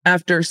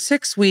After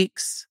 6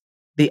 weeks,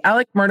 the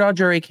Alec Murdaugh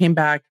jury came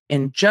back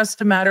in just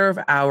a matter of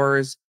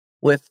hours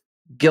with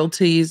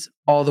guilties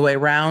all the way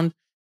around.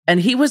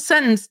 And he was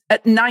sentenced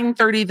at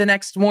 9:30 the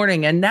next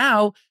morning. And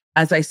now,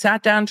 as I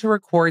sat down to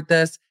record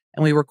this,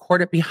 and we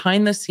record it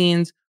behind the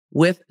scenes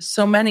with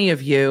so many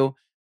of you,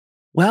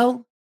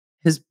 well,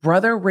 his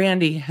brother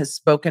Randy has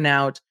spoken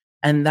out.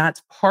 And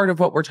that's part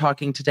of what we're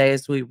talking today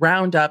as we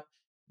round up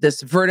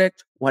this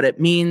verdict, what it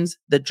means,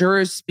 the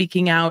jurors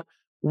speaking out,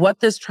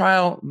 what this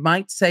trial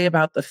might say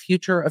about the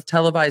future of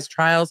televised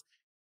trials,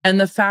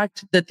 and the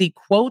fact that the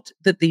quote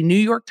that the New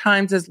York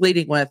Times is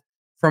leading with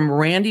from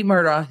Randy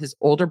Murdaugh, his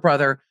older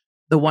brother,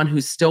 the one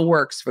who still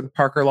works for the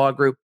Parker Law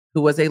Group,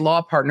 who was a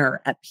law partner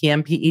at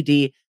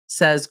PMPED,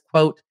 says,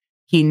 quote,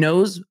 he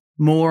knows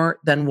more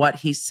than what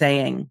he's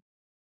saying.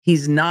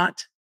 He's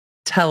not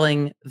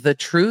telling the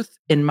truth,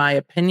 in my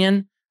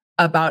opinion,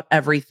 about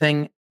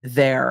everything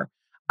there.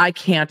 I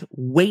can't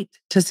wait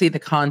to see the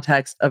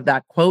context of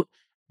that quote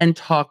and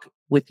talk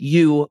with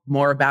you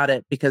more about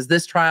it, because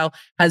this trial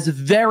has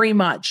very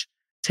much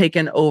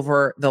taken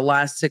over the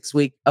last 6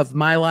 weeks of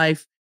my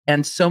life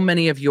and so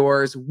many of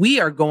yours. We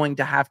are going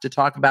to have to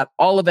talk about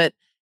all of it.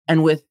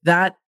 And with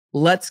that,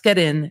 let's get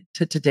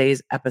into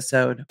today's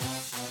episode.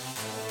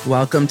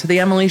 Welcome to The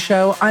Emily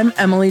Show. I'm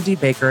Emily D.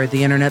 Baker,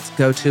 the internet's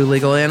go-to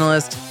legal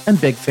analyst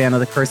and big fan of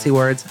the cursey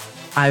words.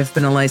 I've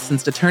been a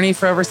licensed attorney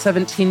for over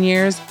 17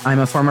 years. I'm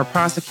a former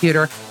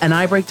prosecutor, and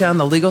I break down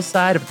the legal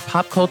side of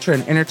pop culture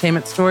and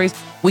entertainment stories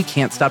we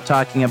can't stop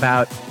talking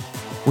about.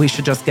 We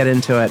should just get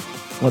into it.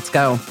 Let's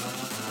go.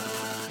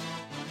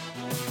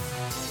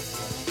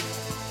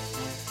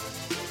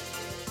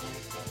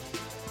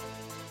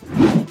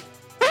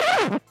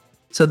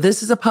 So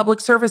this is a public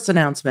service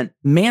announcement.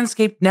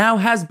 Manscaped now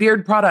has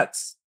beard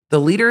products.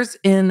 The leaders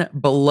in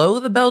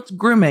below-the-belt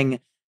grooming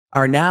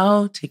are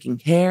now taking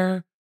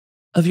care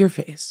of your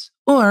face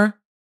or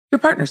your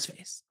partner's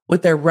face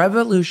with their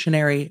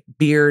revolutionary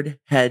beard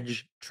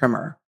hedge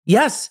trimmer.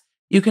 Yes,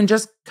 you can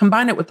just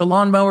combine it with the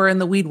lawnmower and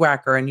the weed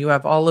whacker, and you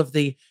have all of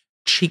the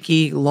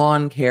cheeky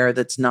lawn care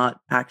that's not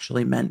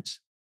actually meant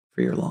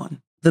for your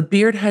lawn. The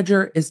beard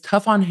hedger is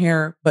tough on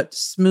hair, but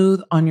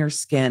smooth on your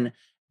skin,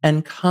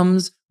 and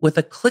comes with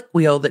a click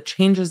wheel that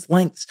changes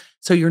lengths.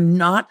 So you're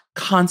not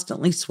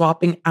constantly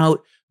swapping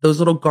out those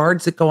little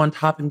guards that go on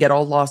top and get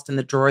all lost in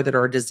the drawer that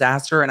are a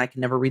disaster and I can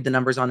never read the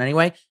numbers on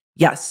anyway.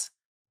 Yes,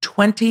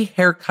 20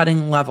 hair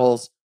cutting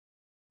levels,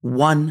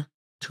 one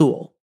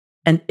tool.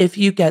 And if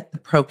you get the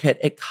Pro Kit,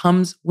 it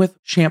comes with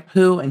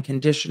shampoo and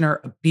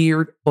conditioner, a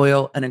beard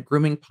oil, and a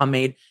grooming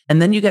pomade.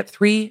 And then you get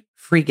 3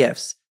 free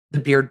gifts: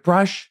 the beard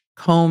brush,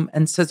 comb,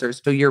 and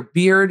scissors. So your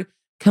beard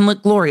can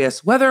look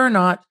glorious, whether or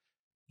not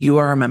you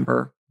are a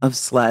member of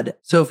SLED.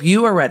 So if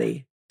you are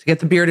ready to get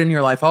the beard in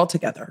your life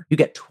altogether, you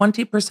get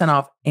 20%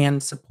 off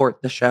and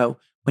support the show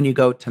when you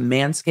go to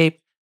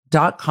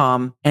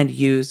manscaped.com and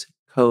use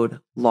code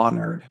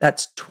LawNerd.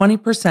 That's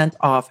 20%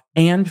 off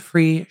and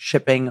free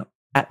shipping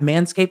at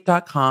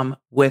manscaped.com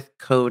with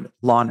code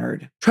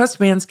LawNerd. Trust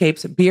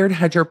Manscaped's Beard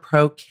Hedger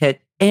Pro Kit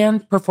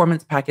and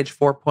Performance Package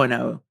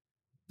 4.0.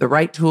 The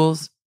right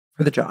tools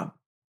for the job.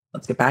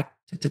 Let's get back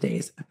to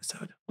today's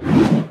episode.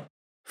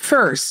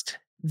 First,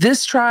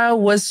 this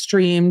trial was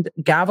streamed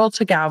gavel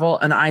to gavel,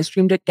 and I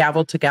streamed it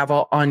gavel to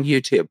gavel on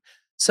YouTube.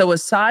 So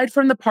aside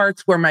from the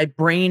parts where my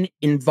brain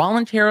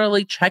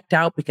involuntarily checked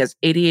out because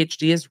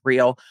ADHD is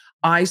real,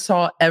 I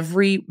saw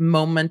every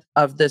moment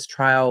of this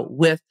trial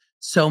with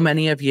so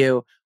many of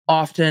you,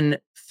 often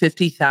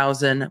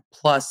 50,000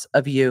 plus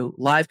of you,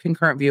 live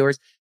concurrent viewers,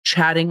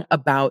 chatting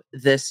about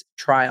this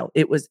trial.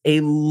 It was a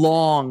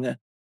long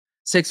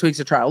 6 weeks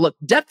of trial. Look,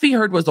 Depp v.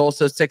 Heard was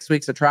also 6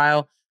 weeks of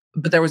trial,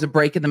 but there was a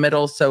break in the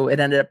middle, so it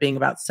ended up being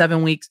about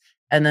 7 weeks,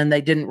 and then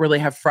they didn't really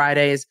have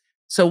Fridays.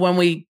 So when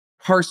we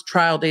parsed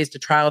trial days to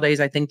trial days,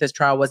 I think this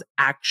trial was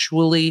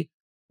actually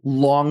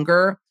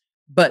longer,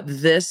 but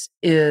it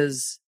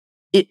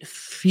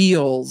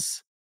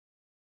feels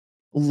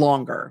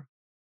longer.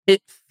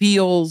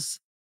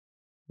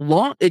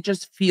 It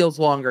just feels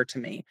longer to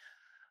me.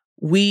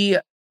 We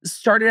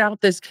started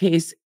out this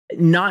case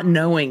not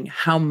knowing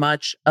how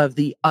much of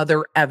the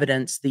other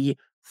evidence, the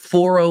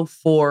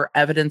 404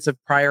 evidence of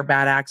prior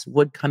bad acts,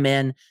 would come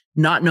in,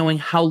 not knowing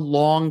how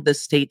long the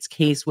state's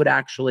case would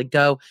actually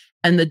go.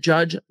 And the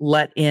judge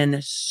let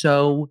in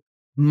so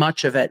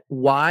much of it.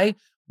 Why?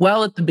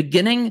 Well, at the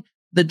beginning,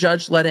 the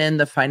judge let in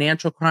the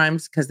financial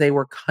crimes because they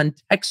were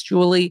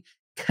contextually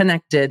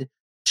connected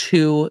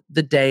to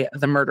the day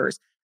of the murders.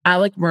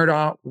 Alec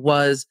Murdaugh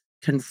was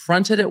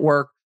confronted at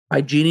work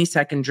by Jeannie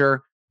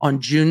Seckinger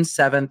on June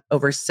 7th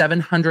over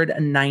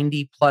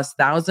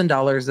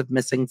 $790,000+ of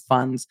missing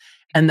funds,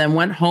 and then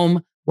went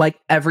home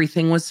like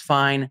everything was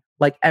fine,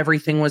 like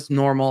everything was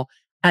normal.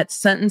 At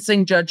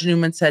sentencing, Judge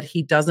Newman said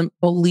he doesn't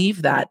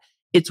believe that.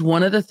 It's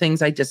one of the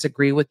things I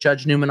disagree with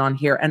Judge Newman on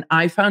here, and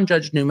I found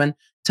Judge Newman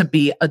to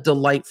be a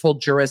delightful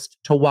jurist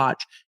to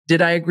watch.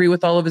 Did I agree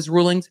with all of his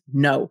rulings?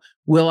 No.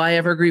 Will I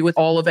ever agree with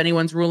all of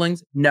anyone's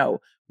rulings?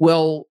 No.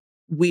 Will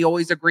we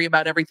always agree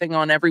about everything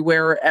on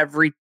everywhere,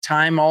 every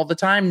time, all the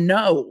time?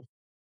 No.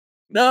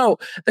 No,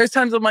 there's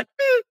times I'm like,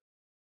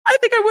 I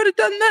think I would have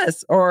done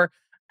this, or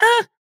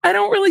I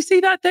don't really see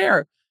that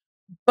there.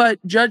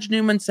 But Judge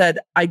Newman said,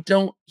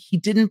 he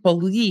didn't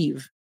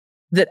believe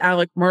that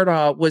Alec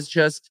Murdaugh was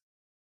just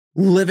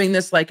living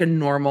this like a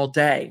normal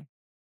day.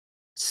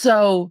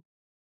 So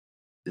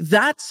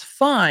that's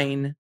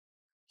fine.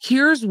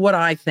 Here's what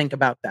I think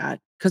about that.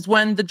 Because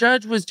when the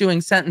judge was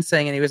doing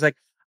sentencing and he was like,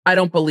 I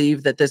don't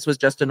believe that this was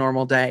just a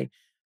normal day,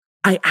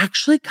 I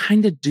actually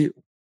kind of do.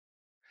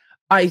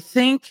 I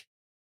think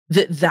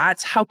that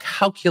that's how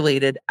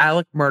calculated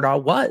Alec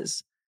Murdaugh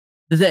was,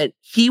 that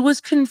he was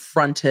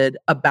confronted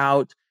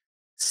about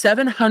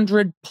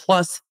 700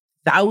 plus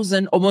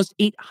thousand, almost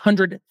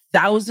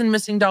 800,000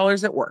 missing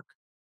dollars at work.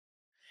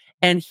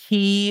 And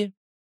he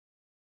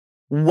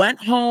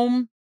went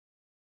home,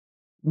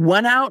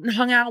 went out and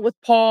hung out with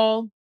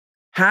Paul,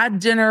 had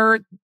dinner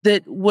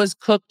that was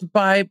cooked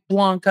by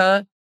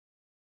Blanca,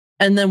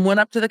 and then went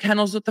up to the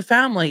kennels with the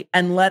family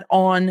and let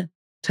on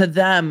to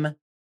them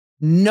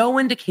no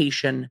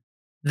indication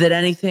that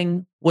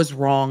anything was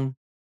wrong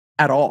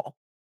at all.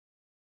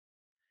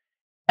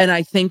 And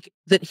I think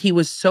that he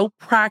was so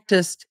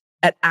practiced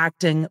at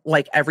acting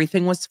like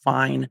everything was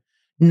fine,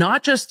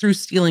 not just through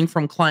stealing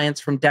from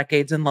clients from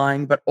decades and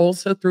lying, but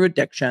also through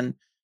addiction,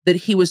 that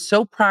he was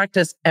so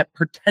practiced at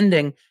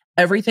pretending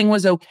everything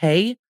was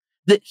okay,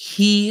 that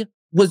he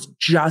was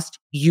just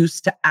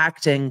used to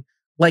acting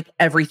like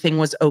everything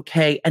was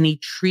okay. And he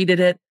treated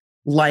it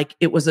like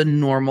it was a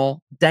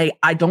normal day.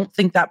 I don't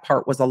think that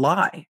part was a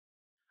lie.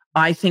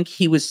 I think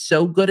he was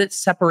so good at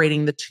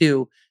separating the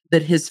two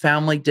that his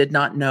family did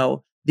not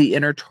know the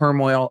inner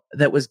turmoil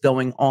that was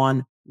going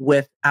on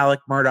with Alec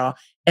Murdaugh.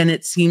 And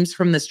it seems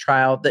from this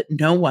trial that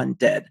no one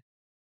did.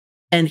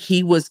 And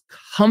he was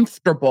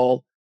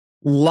comfortable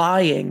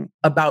lying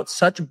about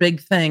such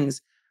big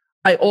things.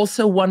 I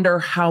also wonder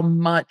how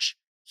much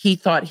he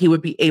thought he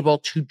would be able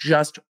to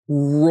just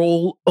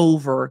roll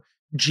over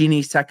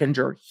Jeannie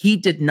Seconder. He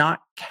did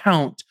not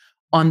count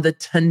on the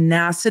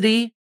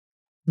tenacity,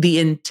 the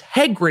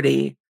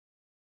integrity,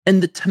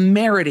 and the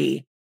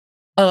temerity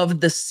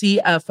of the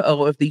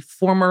CFO of the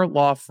former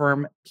law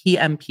firm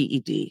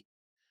PMPED.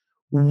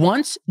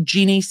 Once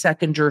Jeannie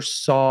Seconder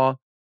saw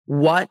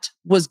what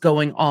was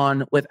going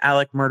on with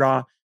Alec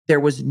Murdaugh, there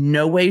was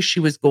no way she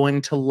was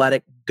going to let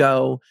it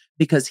go,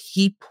 because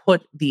he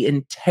put the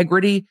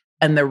integrity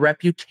and the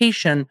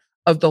reputation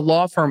of the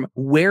law firm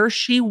where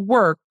she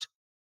worked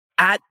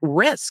at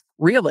risk,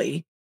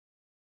 really,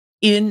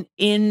 in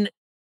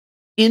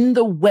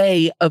the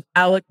way of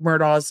Alec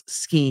Murdaugh's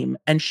scheme.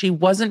 And she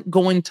wasn't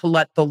going to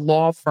let the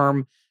law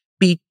firm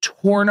be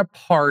torn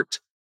apart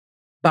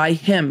by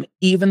him,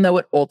 even though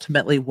it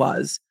ultimately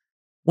was.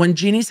 When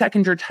Jeannie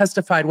Seconder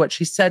testified, what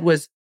she said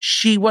was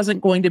she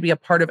wasn't going to be a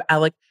part of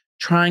Alec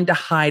trying to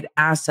hide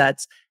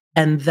assets.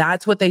 And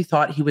that's what they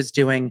thought he was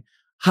doing,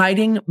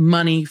 hiding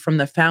money from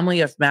the family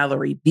of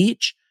Mallory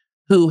Beach,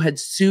 who had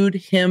sued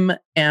him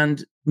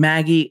and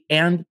Maggie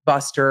and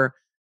Buster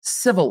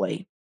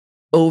civilly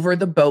over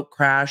the boat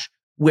crash,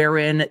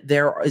 wherein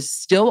there is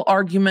still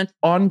argument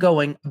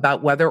ongoing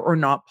about whether or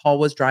not Paul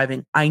was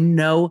driving. I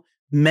know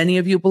many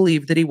of you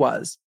believe that he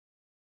was,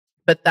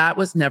 but that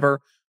was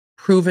never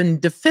proven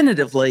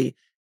definitively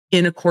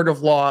in a court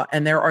of law.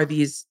 And there are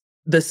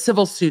the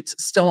civil suits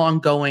still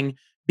ongoing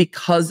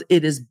because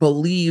it is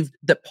believed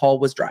that Paul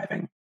was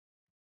driving.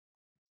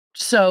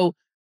 So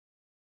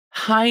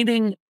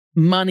hiding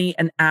money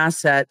and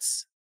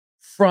assets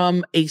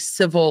from a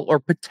civil or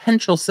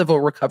potential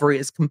civil recovery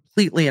is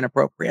completely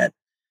inappropriate.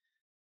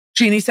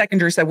 Jeannie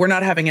Seconder said, we're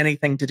not having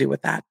anything to do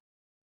with that.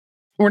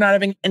 We're not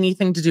having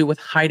anything to do with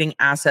hiding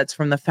assets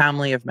from the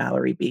family of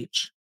Mallory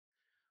Beach.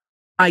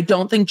 I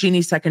don't think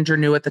Jeannie Seconder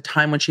knew at the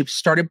time when she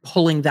started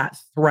pulling that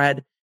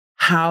thread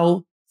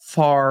how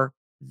far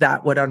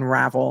that would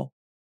unravel.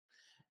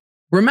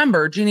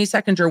 Remember, Jeannie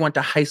Seconder went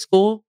to high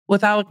school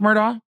with Alec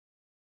Murdaugh.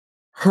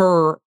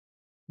 Her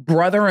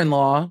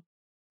brother-in-law,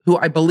 who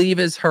I believe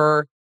is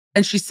her,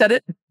 and she said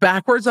it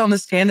backwards on the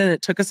stand and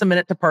it took us a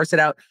minute to parse it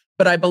out,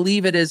 but I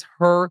believe it is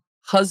her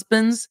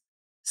husband's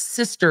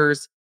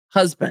sister's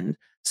husband.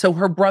 So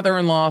her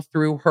brother-in-law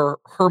through her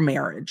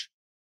marriage.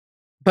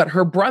 But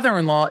her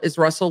brother-in-law is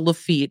Russell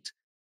Lafitte,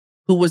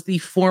 who was the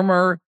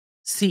former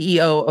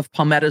CEO of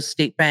Palmetto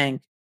State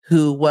Bank,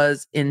 who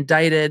was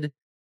indicted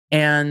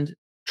and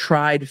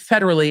tried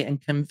federally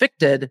and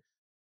convicted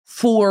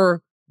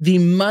for the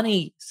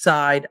money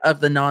side of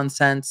the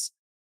nonsense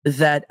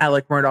that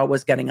Alec Murdaugh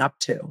was getting up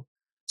to.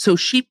 So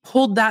she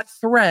pulled that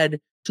thread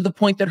to the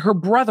point that her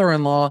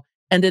brother-in-law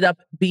ended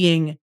up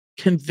being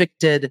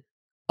convicted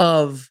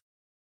of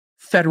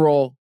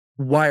federal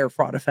wire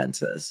fraud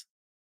offenses.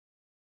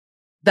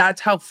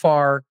 That's how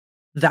far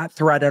that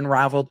thread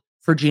unraveled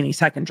for Jeannie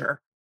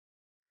Seconder.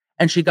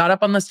 And she got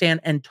up on the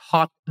stand and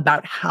talked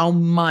about how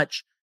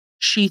much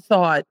she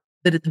thought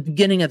that at the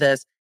beginning of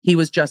this, he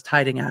was just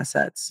hiding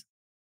assets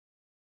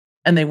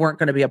and they weren't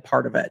going to be a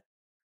part of it.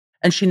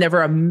 And she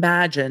never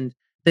imagined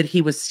that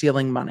he was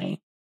stealing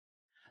money.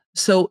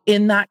 So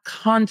in that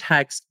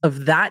context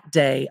of that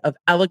day of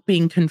Alec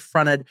being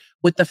confronted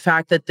with the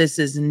fact that this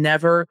is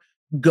never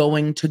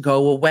going to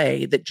go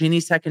away, that Jeannie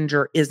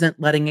Seckinger isn't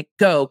letting it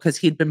go because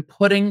he'd been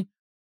putting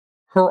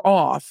her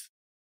off.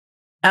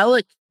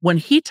 Alec, when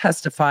he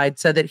testified,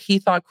 said that he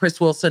thought Chris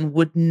Wilson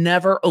would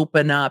never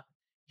open up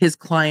his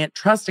client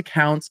trust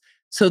accounts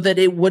so that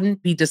it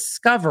wouldn't be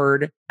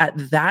discovered at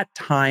that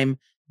time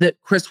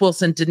that Chris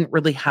Wilson didn't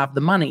really have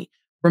the money.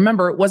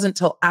 Remember, it wasn't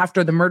until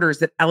after the murders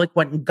that Alec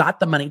went and got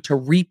the money to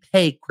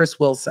repay Chris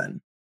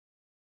Wilson,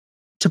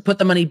 to put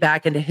the money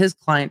back into his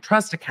client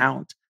trust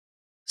account.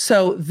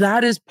 So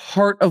that is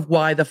part of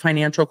why the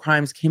financial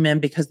crimes came in,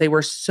 because they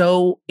were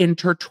so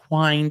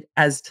intertwined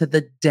as to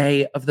the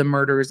day of the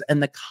murders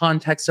and the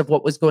context of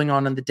what was going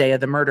on the day of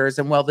the murders.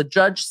 And while the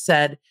judge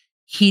said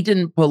he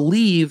didn't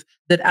believe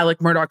that Alec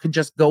Murdaugh could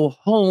just go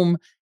home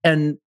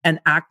and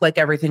act like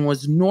everything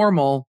was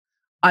normal,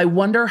 I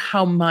wonder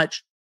how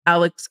much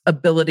Alec's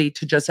ability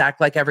to just act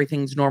like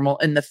everything's normal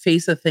in the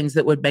face of things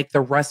that would make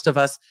the rest of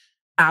us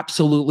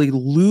absolutely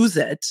lose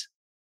it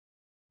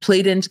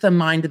played into the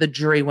mind of the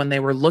jury when they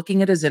were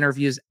looking at his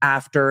interviews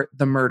after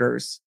the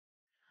murders.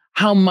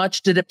 How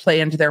much did it play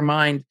into their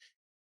mind?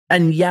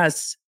 And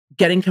yes,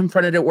 getting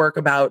confronted at work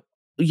about,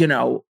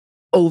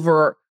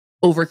 over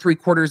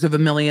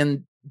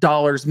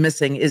 $750,000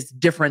 missing is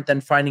different than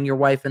finding your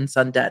wife and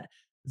son dead.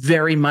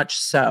 Very much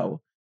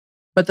so.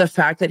 But the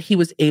fact that he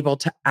was able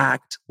to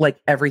act like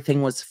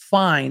everything was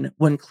fine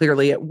when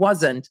clearly it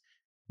wasn't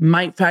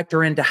might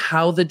factor into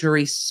how the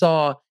jury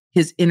saw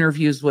his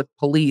interviews with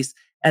police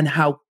and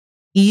how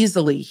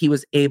easily he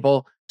was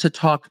able to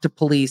talk to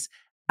police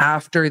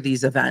after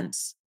these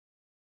events.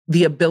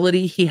 The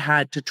ability he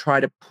had to try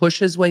to push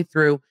his way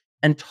through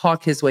and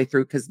talk his way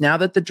through, because now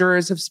that the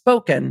jurors have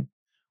spoken,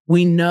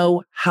 we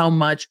know how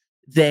much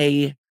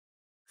they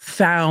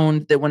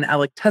found that when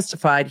Alec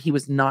testified, he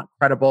was not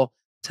credible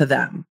to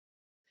them.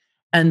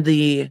 And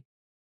the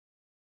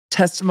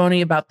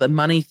testimony about the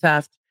money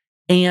theft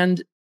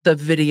and the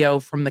video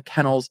from the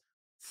kennels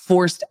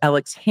forced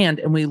Alec's hand.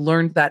 And we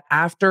learned that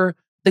after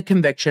the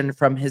conviction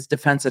from his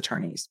defense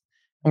attorneys.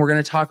 And we're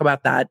going to talk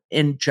about that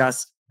in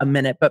just a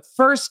minute. But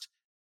first,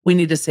 we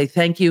need to say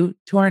thank you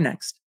to our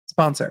next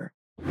sponsor.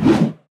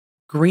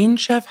 Green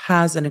Chef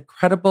has an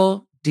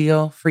incredible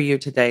deal for you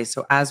today.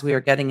 So as we are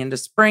getting into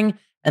spring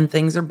and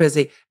things are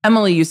busy,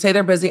 Emily, you say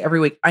they're busy every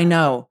week. I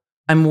know.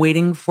 I'm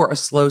waiting for a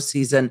slow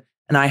season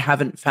and I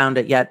haven't found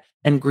it yet.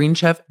 And Green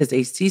Chef is a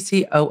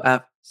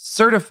CCOF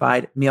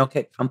certified meal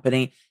kit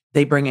company.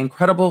 They bring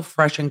incredible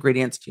fresh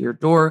ingredients to your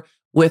door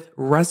with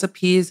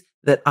recipes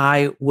that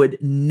I would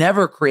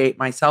never create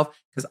myself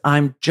because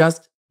I'm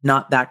just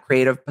not that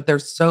creative, but they're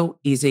so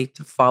easy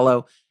to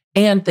follow.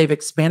 And they've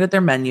expanded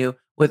their menu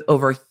with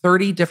over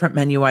 30 different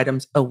menu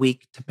items a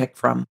week to pick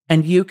from.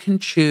 And you can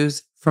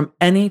choose from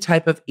any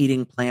type of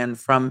eating plan,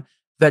 from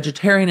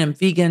vegetarian and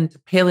vegan to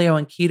paleo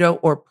and keto,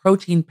 or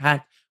protein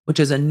packed, which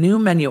is a new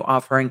menu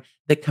offering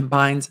that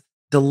combines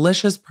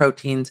delicious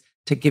proteins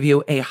to give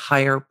you a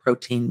higher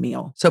protein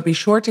meal. So be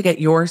sure to get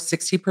your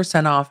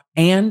 60% off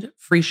and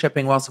free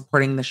shipping while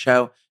supporting the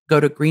show. Go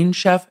to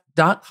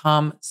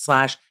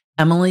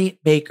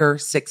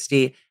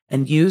greenchef.com/EmilyBaker60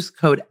 and use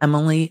code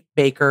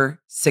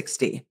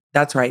EmilyBaker60.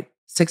 That's right,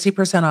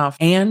 60% off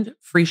and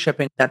free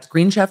shipping. That's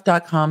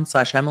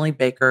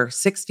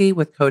greenchef.com/EmilyBaker60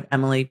 with code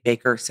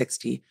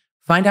EmilyBaker60.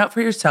 Find out for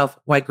yourself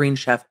why Green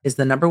Chef is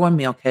the #1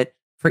 meal kit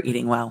for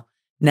eating well.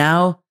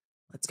 Now,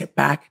 let's get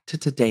back to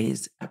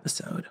today's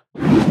episode.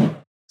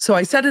 So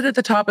I said it at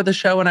the top of the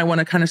show, and I want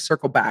to kind of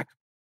circle back.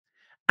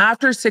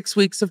 After 6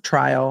 weeks of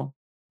trial,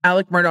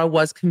 Alec Murdaugh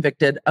was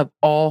convicted of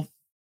all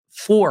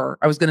four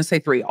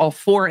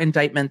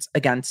indictments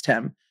against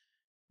him.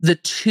 The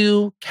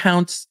 2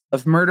 counts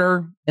of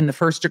murder in the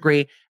first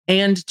degree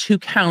and 2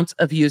 counts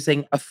of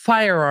using a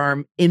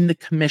firearm in the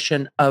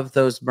commission of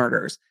those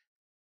murders.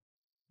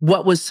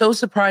 What was so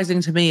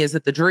surprising to me is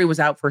that the jury was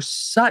out for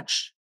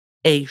such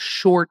a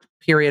short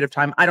period of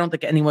time. I don't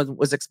think anyone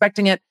was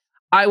expecting it.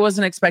 I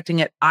wasn't expecting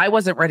it. I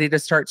wasn't ready to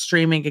start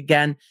streaming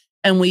again.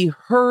 And we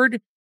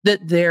heard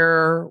that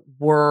there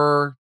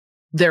were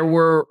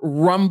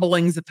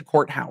rumblings at the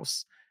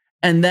courthouse.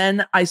 And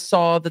then I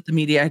saw that the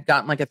media had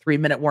gotten like a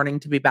 3-minute warning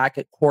to be back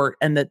at court,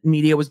 and that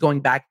media was going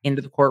back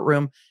into the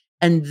courtroom.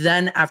 And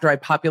then after I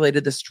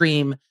populated the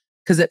stream,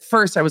 because at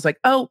first I was like,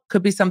 oh,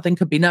 could be something,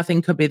 could be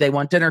nothing, could be they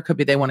want dinner, could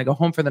be they want to go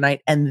home for the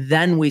night. And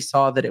then we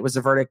saw that it was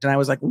a verdict. And I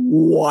was like,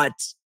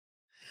 what?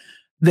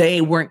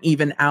 They weren't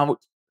even out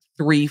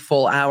 3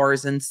 full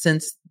hours. And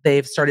since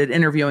they've started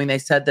interviewing, they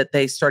said that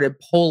they started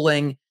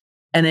polling,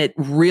 and it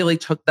really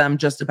took them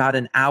just about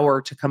an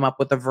hour to come up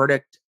with a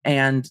verdict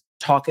and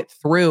talk it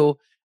through.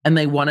 And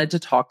they wanted to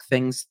talk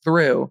things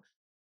through.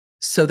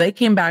 So they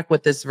came back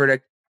with this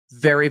verdict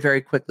very, very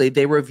quickly.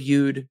 They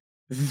reviewed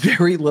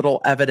very little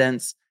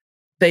evidence.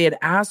 They had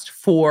asked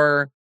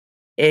for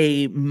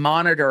a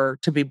monitor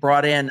to be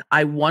brought in.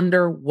 I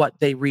wonder what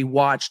they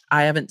rewatched.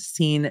 I haven't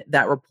seen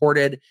that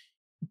reported,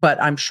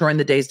 but I'm sure in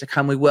the days to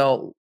come we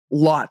will.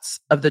 Lots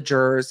of the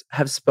jurors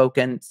have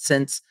spoken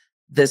since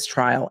this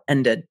trial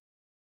ended.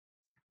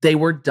 They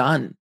were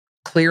done,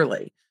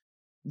 clearly.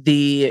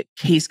 The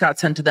case got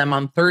sent to them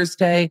on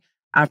Thursday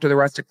after the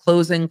rest of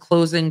closing.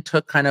 Closing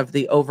took kind of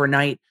the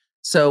overnight.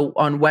 So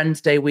on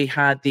Wednesday, we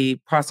had the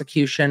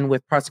prosecution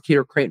with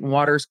prosecutor Creighton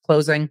Waters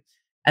closing.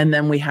 And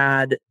then we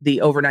had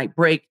the overnight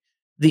break.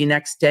 The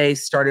next day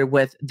started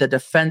with the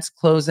defense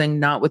closing,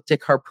 not with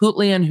Dick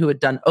Harpootlian, who had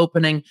done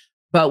opening,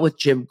 but with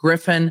Jim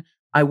Griffin.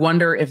 I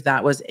wonder if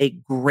that was a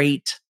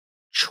great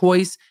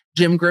choice.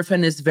 Jim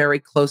Griffin is very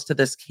close to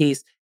this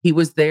case. He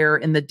was there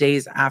in the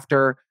days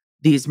after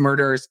these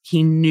murders.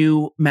 He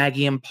knew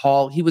Maggie and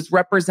Paul. He was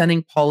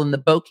representing Paul in the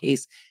boat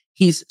case.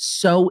 He's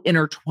so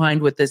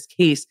intertwined with this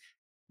case.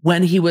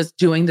 When he was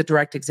doing the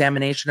direct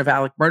examination of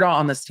Alec Murdaugh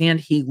on the stand,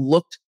 he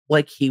looked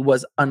like he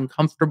was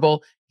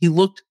uncomfortable. He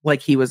looked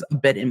like he was a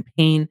bit in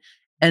pain.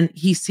 And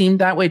he seemed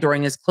that way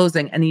during his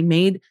closing. And he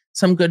made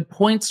some good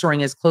points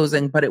during his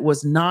closing, but it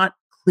was not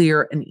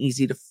clear and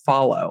easy to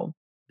follow.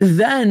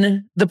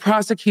 Then the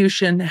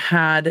prosecution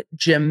had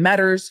Jim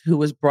Metters, who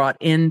was brought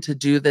in to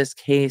do this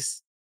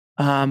case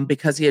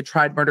because he had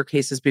tried murder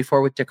cases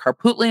before with Dick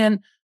Harpootlian.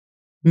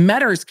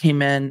 Metters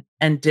came in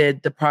and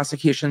did the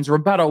prosecution's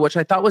rebuttal, which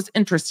I thought was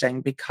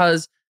interesting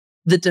because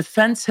the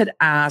defense had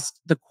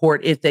asked the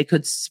court if they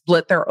could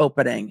split their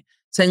opening,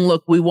 saying,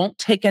 look, we won't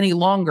take any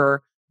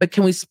longer, but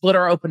can we split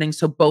our opening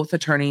so both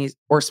attorneys,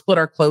 or split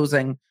our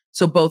closing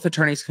so both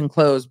attorneys can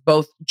close,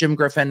 both Jim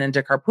Griffin and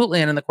Dick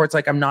Harpootlian? And the court's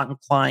like, I'm not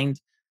inclined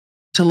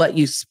to let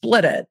you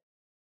split it.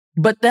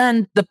 But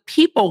then the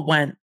people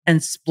went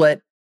and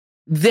split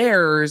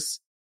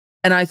theirs.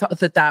 And I thought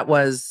that that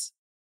was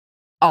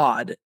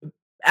odd.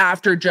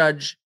 After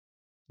Judge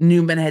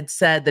Newman had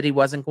said that he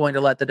wasn't going to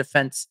let the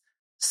defense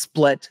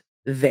split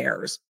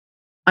theirs.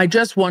 I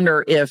just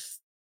wonder if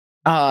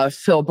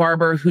Phil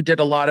Barber, who did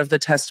a lot of the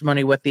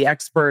testimony with the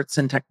experts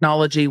in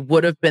technology,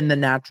 would have been the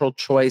natural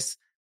choice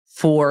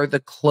for the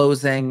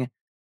closing.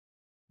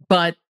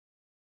 But,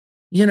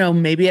 you know,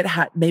 maybe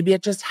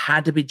it just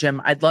had to be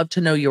Jim. I'd love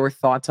to know your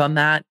thoughts on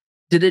that.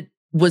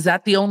 Was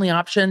that the only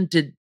option?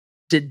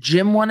 Did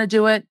Jim want to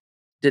do it?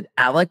 Did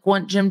Alec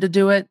want Jim to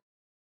do it?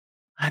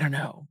 I don't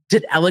know.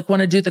 Did Alec want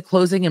to do the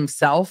closing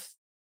himself?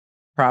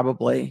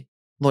 Probably.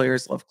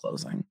 Lawyers love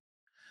closing.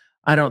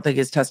 I don't think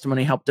his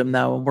testimony helped him,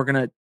 though. And we're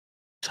going to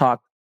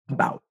talk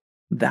about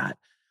that.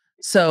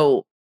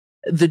 So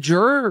the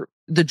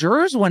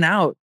jurors went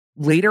out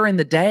later in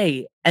the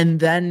day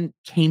and then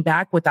came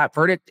back with that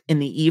verdict in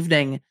the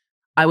evening.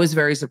 I was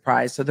very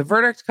surprised. So the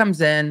verdict comes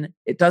in.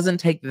 It doesn't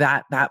take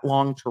that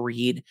long to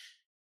read.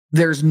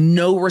 There's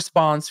no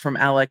response from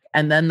Alec.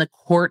 And then the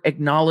court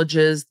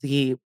acknowledges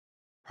the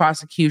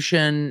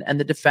prosecution and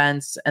the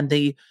defense and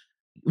the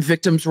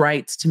victim's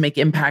rights to make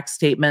impact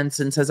statements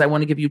and says, I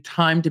want to give you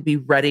time to be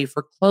ready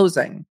for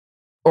closing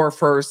or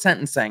for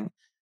sentencing.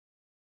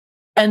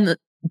 And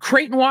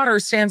Creighton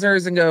Waters stands there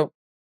and go,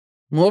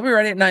 we'll be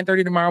ready at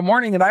 9:30 tomorrow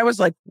morning. And I was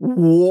like,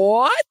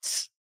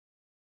 what?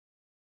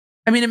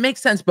 I mean, it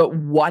makes sense, but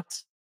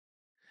what?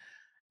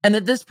 And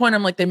at this point,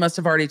 I'm like, they must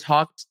have already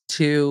talked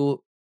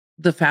to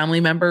the family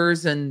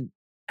members and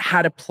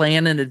had a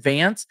plan in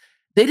advance.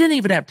 They didn't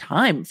even have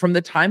time. From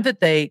the time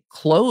that they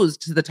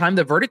closed to the time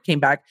the verdict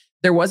came back,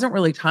 there wasn't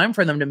really time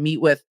for them to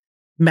meet with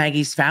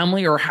Maggie's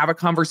family or have a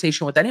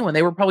conversation with anyone.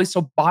 They were probably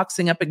still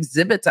boxing up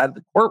exhibits out of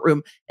the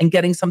courtroom and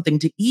getting something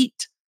to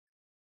eat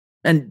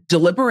and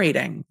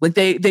deliberating. Like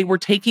they were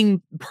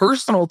taking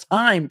personal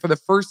time for the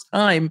first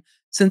time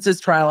since this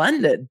trial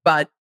ended,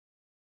 but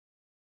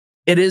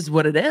it is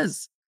what it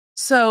is.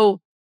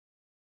 So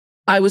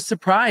I was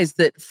surprised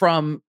that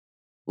from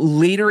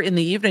later in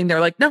the evening, they're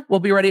like, no, we'll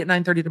be ready at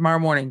 9:30 tomorrow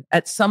morning.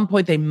 At some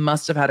point, they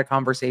must have had a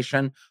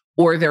conversation,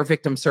 or their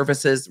victim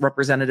services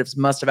representatives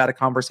must have had a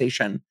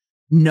conversation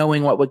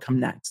knowing what would come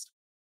next.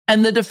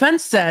 And the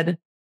defense said,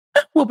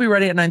 we'll be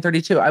ready at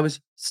 9:30 too. I was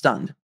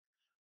stunned.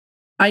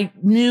 I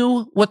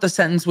knew what the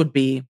sentence would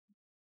be,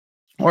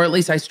 or at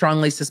least I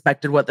strongly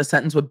suspected what the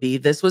sentence would be.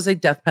 This was a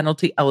death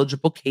penalty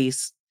eligible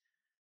case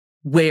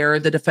where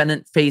the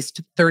defendant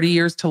faced 30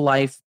 years to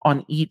life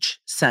on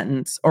each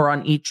sentence or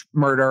on each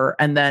murder,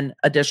 and then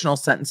additional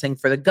sentencing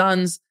for the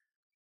guns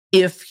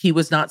if he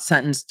was not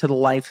sentenced to the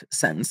life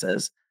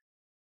sentences.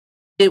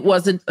 It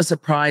wasn't a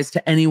surprise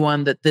to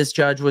anyone that this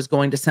judge was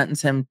going to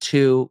sentence him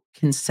to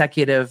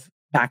consecutive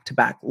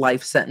back-to-back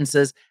life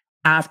sentences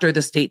after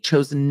the state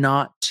chose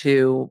not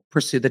to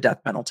pursue the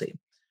death penalty.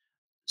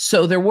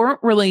 So there weren't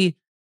really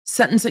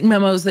sentencing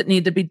memos that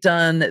need to be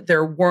done.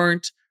 There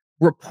weren't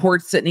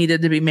reports that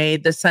needed to be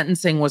made. The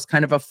sentencing was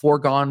kind of a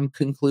foregone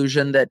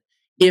conclusion that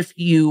if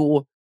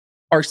you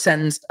are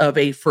sentenced of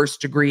a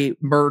first-degree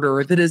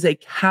murder that is a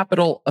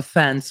capital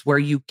offense where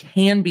you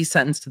can be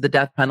sentenced to the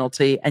death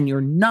penalty and you're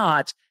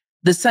not,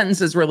 the sentence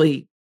is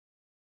really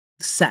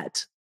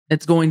set.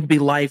 It's going to be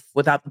life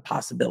without the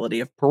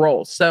possibility of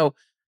parole. So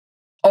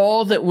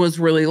all that was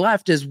really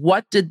left is,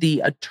 what did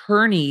the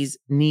attorneys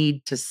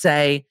need to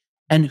say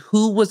and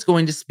who was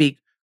going to speak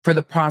for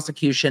the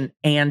prosecution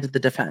and the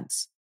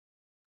defense?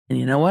 And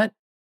you know what?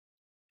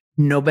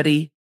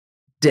 Nobody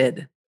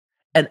did.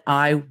 And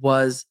I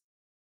was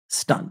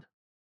stunned.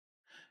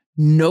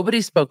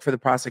 Nobody spoke for the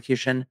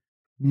prosecution.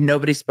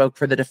 Nobody spoke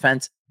for the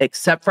defense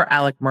except for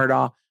Alec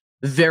Murdaugh,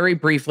 very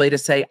briefly to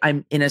say,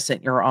 I'm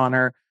innocent, Your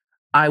Honor.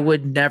 I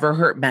would never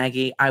hurt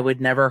Maggie. I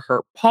would never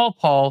hurt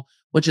Paul,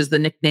 which is the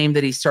nickname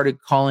that he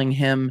started calling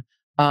him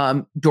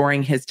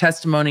during his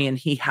testimony. And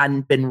he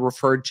hadn't been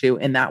referred to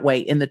in that way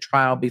in the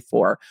trial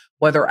before.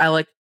 Whether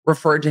Alec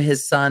referred to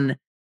his son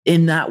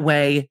in that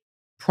way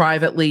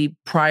privately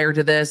prior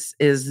to this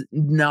is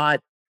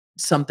not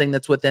something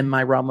that's within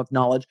my realm of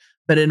knowledge.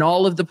 But in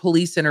all of the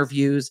police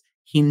interviews,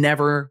 he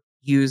never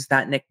used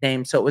that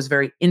nickname. So it was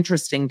very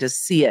interesting to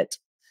see it.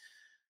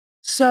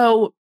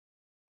 So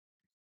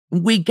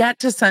we get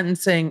to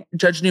sentencing.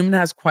 Judge Newman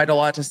has quite a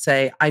lot to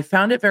say. I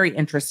found it very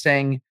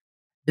interesting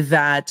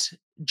that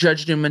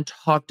Judge Newman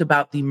talked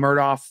about the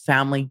Murdaugh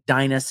family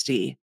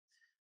dynasty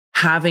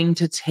having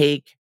to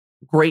take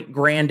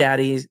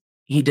great-granddaddy's,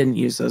 he didn't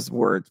use those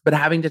words, but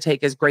having to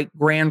take his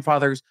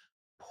great-grandfather's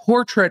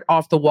portrait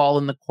off the wall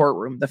in the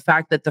courtroom. The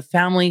fact that the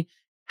family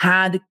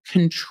had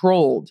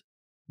controlled,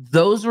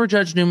 those were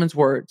Judge Newman's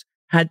words,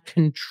 had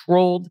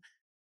controlled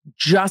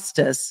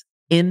justice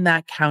in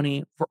that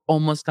county for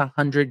almost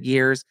 100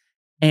 years.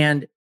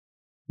 And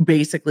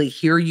basically,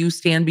 here you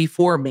stand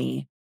before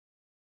me,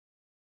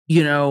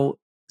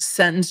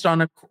 sentenced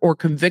on or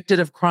convicted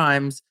of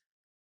crimes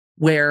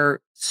where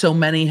so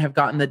many have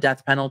gotten the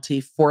death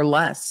penalty for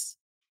less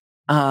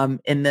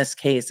in this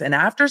case. And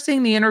after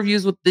seeing the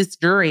interviews with this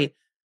jury,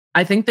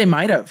 I think they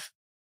might have,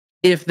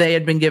 if they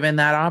had been given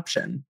that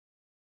option.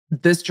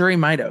 This jury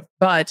might have.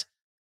 But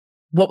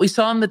what we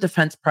saw in the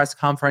defense press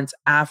conference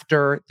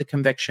after the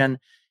conviction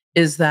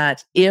is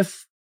that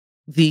if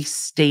the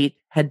state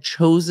had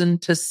chosen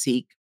to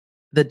seek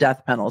the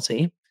death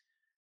penalty,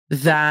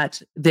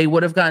 that they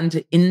would have gotten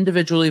to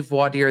individually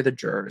voir dire the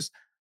jurors.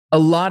 A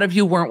lot of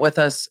you weren't with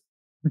us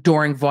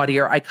during voir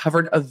dire. I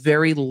covered a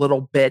very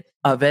little bit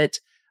of it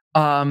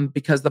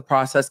because the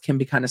process can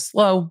be kind of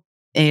slow.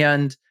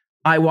 And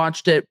I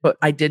watched it, but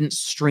I didn't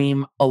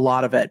stream a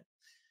lot of it.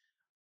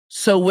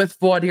 So with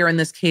voir dire in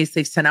this case,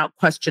 they sent out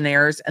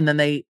questionnaires and then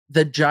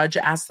the judge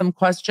asked them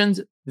questions,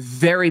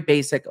 very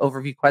basic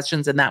overview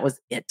questions, and that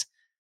was it.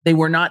 They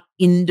were not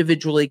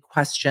individually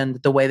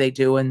questioned the way they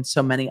do in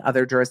so many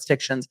other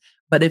jurisdictions.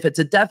 But if it's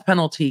a death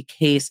penalty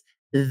case,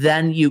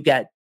 then you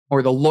get,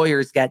 or the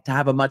lawyers get, to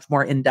have a much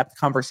more in-depth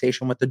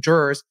conversation with the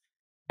jurors.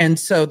 And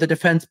so the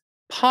defense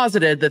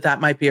posited that that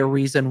might be a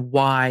reason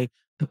why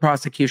the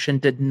prosecution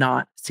did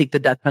not seek the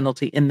death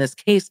penalty in this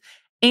case,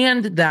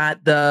 and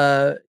that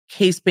the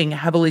case being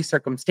heavily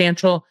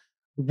circumstantial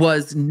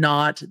was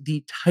not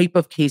the type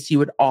of case you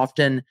would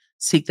often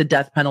seek the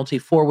death penalty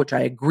for, which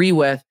I agree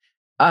with.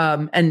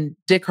 And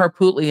Dick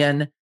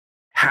Harpootlian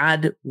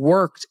had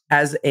worked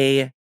as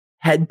a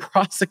head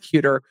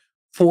prosecutor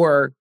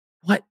for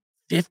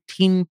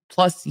 15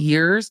 plus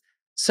years.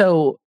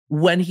 So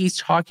when he's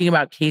talking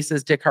about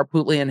cases, Dick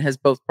Harpootlian has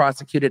both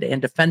prosecuted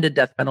and defended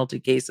death penalty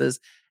cases.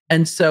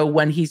 And so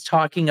when he's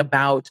talking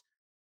about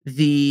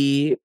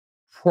the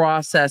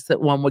process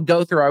that one would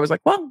go through, I was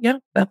like, well, yeah,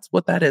 that's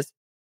what that is.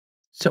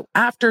 So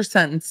after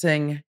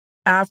sentencing,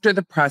 after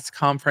the press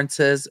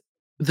conferences,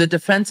 the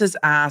defense is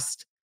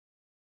asked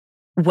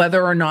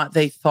whether or not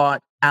they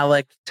thought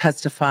Alec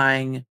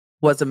testifying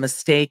was a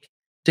mistake.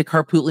 Dick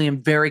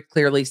Harpootlian very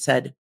clearly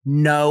said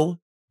no,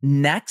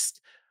 next.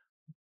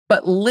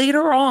 But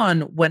later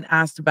on, when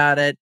asked about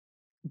it,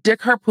 Dick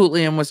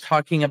Harpootlian was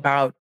talking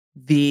about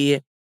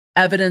the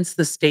evidence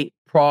the state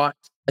brought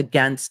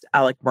against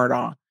Alec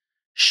Murdaugh,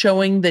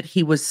 showing that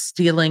he was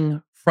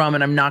stealing from,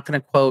 and I'm not going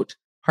to quote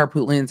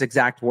Harpootlian's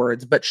exact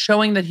words, but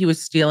showing that he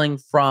was stealing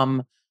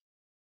from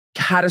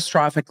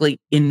catastrophically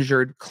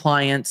injured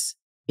clients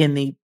in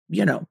the,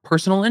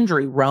 personal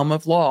injury realm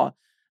of law,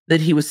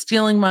 that he was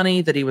stealing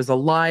money, that he was a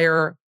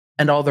liar,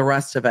 and all the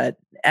rest of it,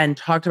 and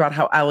talked about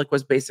how Alec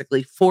was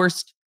basically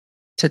forced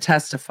to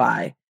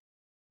testify.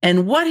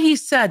 And what he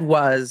said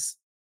was,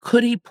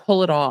 could he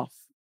pull it off?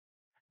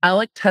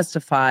 Alec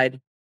testified,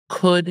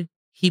 could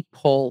he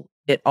pull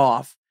it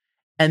off?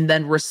 And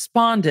then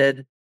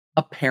responded,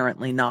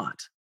 apparently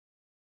not.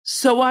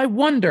 So I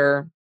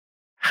wonder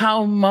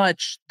how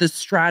much the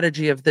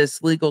strategy of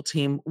this legal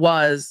team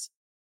was,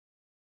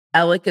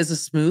 Alec is a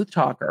smooth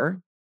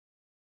talker.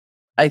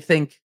 I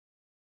think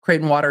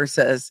Creighton Waters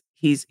says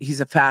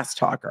he's a fast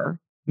talker,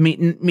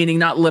 meaning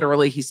not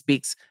literally he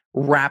speaks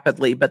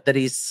rapidly, but that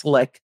he's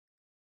slick,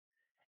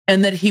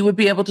 and that he would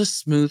be able to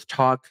smooth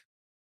talk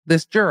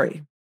this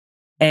jury.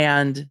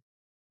 And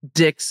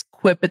Dick's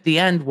quip at the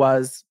end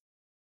was,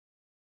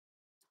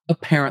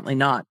 apparently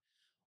not.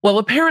 Well,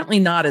 apparently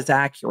not is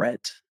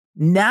accurate.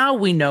 Now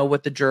we know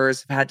what the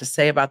jurors have had to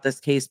say about this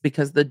case,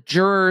 because the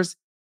jurors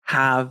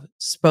have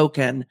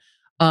spoken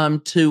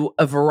to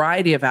a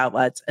variety of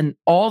outlets, and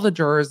all the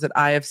jurors that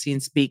I have seen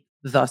speak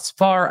thus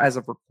far as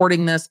of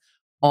recording this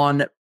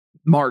on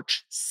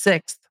March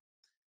 6th,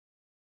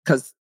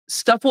 because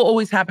stuff will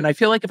always happen. I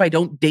feel like if I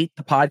don't date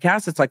the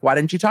podcast, it's like, why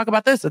didn't you talk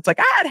about this? It's like,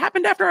 it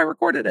happened after I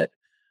recorded it.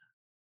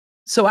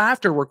 So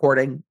after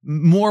recording,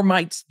 more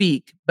might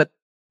speak, but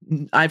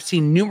I've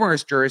seen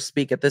numerous jurors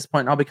speak at this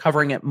point. I'll be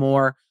covering it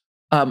more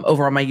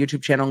over on my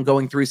YouTube channel and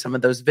going through some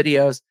of those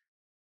videos.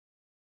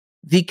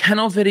 The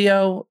kennel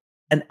video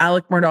and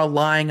Alec Murdaugh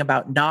lying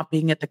about not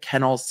being at the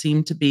kennel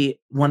seemed to be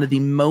one of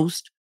the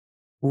most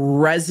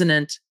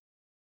resonant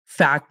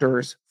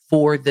factors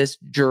for this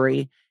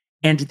jury,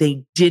 and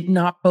they did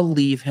not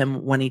believe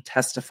him when he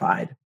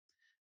testified.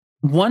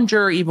 One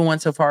juror even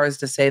went so far as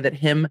to say that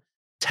him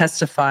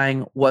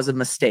testifying was a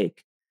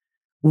mistake.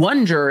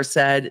 One juror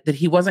said that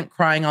he wasn't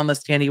crying on the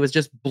stand, he was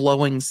just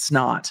blowing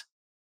snot.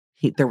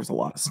 There was a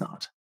lot of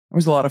snot. There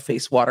was a lot of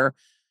face water.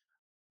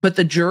 But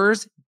the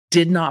jurors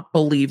did not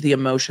believe the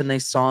emotion they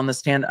saw on the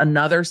stand.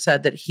 Another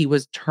said that he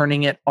was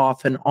turning it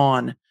off and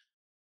on.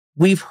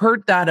 We've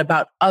heard that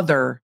about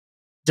other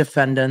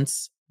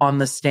defendants on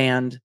the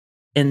stand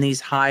in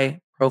these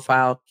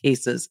high-profile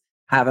cases,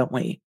 haven't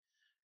we?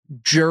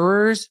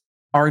 Jurors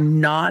are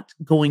not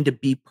going to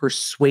be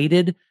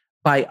persuaded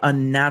by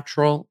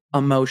unnatural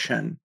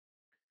emotion.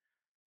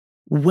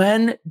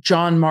 When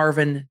John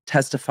Marvin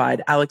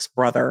testified, Alec's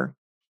brother,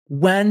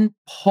 when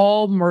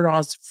Paul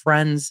Murdaugh's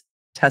friends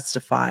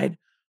testified,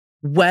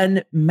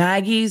 when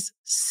Maggie's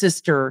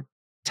sister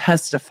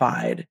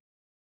testified,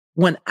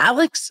 when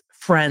Alec's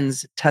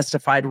friends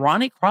testified,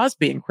 Ronnie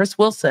Crosby and Chris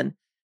Wilson,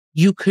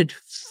 you could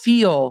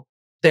feel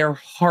their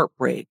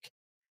heartbreak.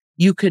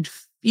 You could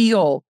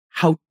feel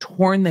how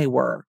torn they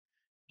were.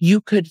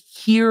 You could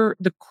hear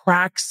the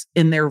cracks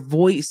in their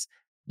voice,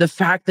 the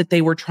fact that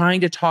they were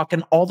trying to talk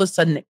and all of a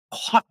sudden it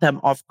caught them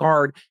off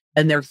guard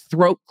and their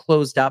throat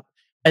closed up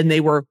and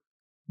they were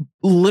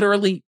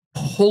literally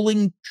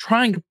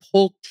trying to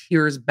pull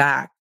tears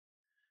back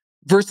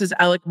versus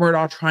Alec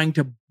Murdaugh trying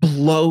to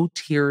blow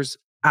tears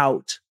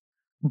out,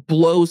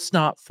 blow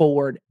snot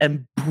forward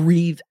and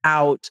breathe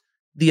out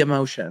the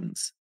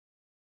emotions.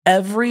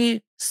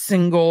 Every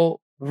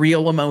single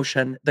real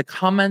emotion, the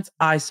comments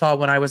I saw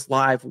when I was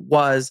live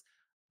was,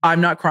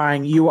 I'm not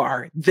crying, you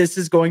are. This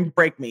is going to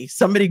break me.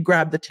 Somebody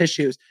grab the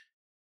tissues.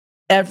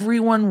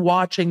 Everyone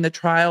watching the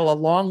trial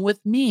along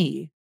with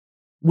me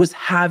was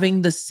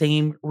having the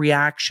same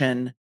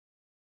reaction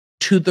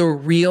to the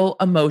real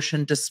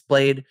emotion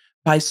displayed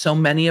by so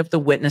many of the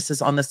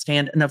witnesses on the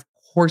stand. And of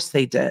course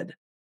they did.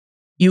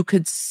 You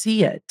could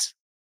see it.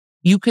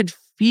 You could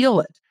feel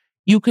it.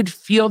 You could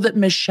feel that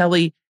Miss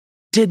Shelley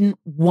didn't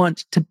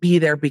want to be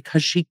there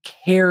because she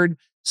cared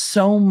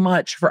so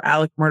much for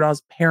Alec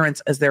Murdaugh's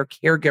parents as their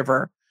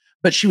caregiver.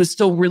 But she was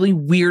still really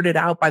weirded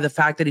out by the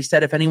fact that he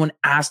said, if anyone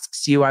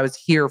asks you, I was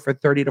here for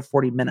 30 to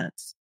 40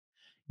 minutes.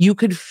 You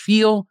could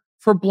feel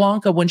for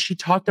Blanca when she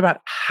talked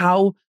about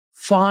how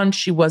fond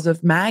she was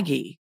of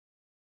Maggie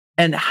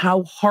and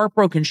how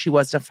heartbroken she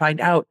was to find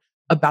out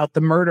about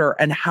the murder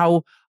and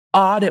how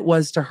odd it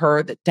was to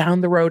her that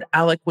down the road,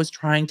 Alec was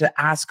trying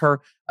to ask her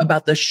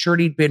about the shirt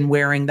he'd been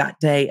wearing that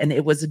day. And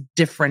it was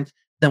different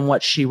than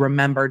what she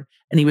remembered.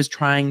 And he was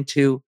trying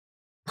to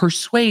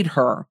persuade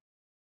her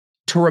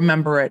to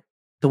remember it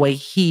the way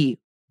he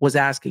was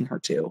asking her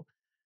to.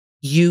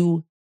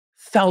 You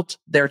felt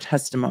their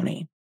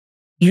testimony.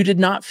 You did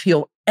not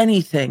feel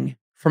anything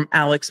from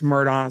Alec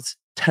Murdaugh's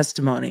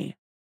testimony.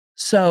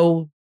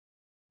 So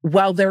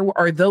while there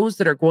are those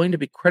that are going to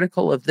be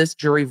critical of this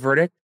jury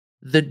verdict,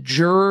 the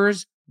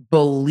jurors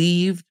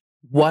believed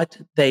what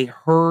they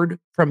heard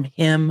from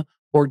him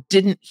or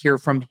didn't hear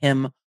from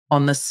him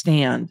on the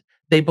stand.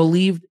 They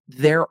believed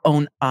their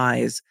own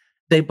eyes.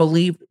 They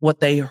believed what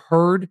they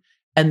heard,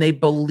 and they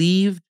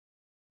believed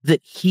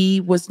that he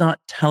was not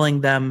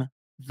telling them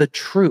the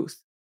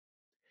truth.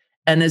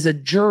 And as a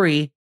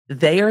jury,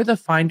 they are the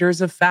finders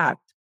of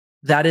fact.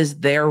 That is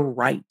their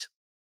right.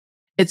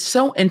 It's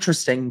so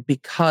interesting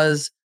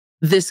because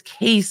this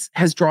case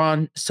has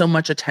drawn so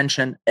much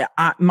attention.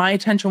 My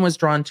attention was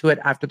drawn to it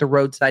after the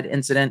roadside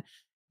incident.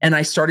 And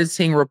I started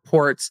seeing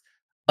reports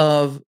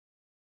of,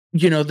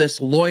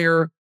 this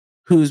lawyer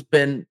who's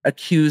been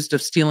accused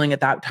of stealing at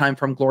that time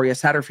from Gloria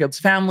Satterfield's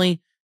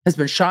family has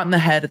been shot in the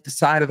head at the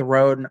side of the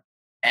road.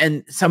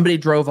 And somebody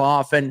drove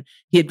off and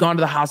he had gone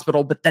to the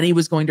hospital, but then he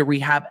was going to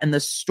rehab. And the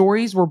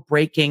stories were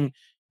breaking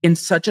in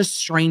such a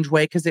strange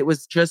way because it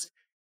was just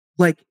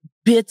like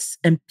bits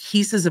and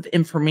pieces of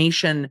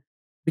information.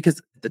 Because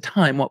at the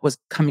time, what was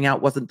coming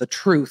out wasn't the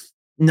truth,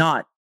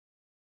 not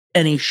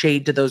any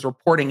shade to those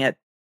reporting it.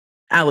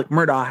 Alec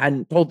Murdaugh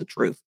hadn't told the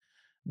truth.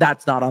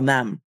 That's not on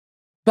them.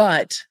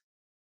 But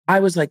I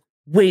was like,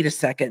 wait a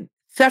second.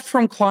 Theft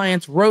from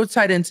clients,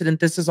 roadside incident,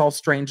 this is all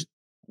strange.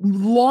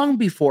 Long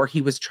before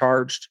he was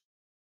charged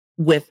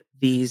with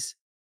these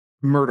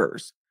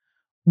murders.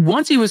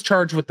 Once he was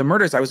charged with the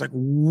murders, I was like,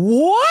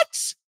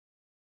 what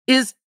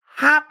is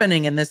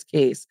happening in this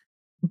case?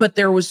 But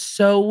there was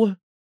so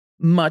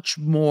much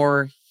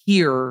more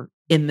here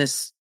in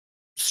this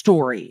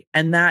story.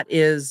 And that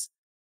is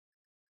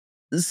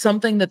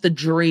something that the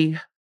jury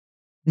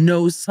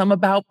knows some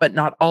about, but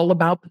not all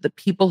about, but the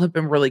people have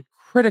been really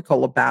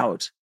critical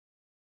about,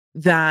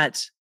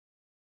 that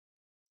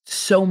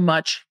so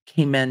much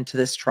came into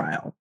this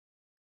trial.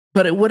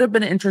 But it would have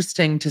been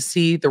interesting to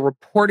see the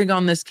reporting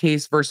on this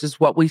case versus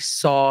what we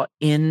saw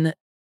in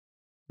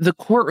the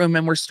courtroom.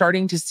 And we're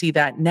starting to see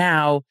that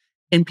now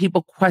in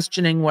people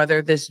questioning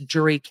whether this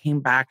jury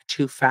came back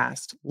too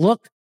fast.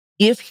 Look,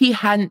 if he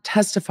hadn't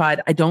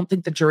testified, I don't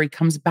think the jury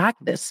comes back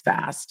this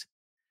fast.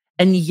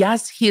 And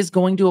yes, he is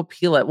going to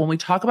appeal it. When we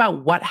talk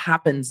about what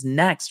happens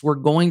next, we're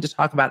going to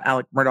talk about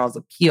Alec Murdaugh's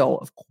appeal,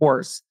 of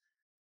course.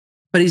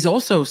 But he's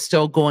also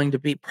still going to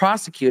be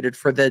prosecuted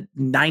for the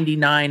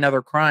 99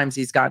 other crimes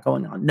he's got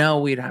going on. No,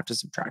 we'd have to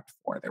subtract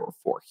 4. There were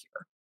 4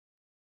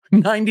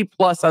 here. 90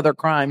 plus other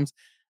crimes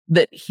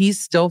that he's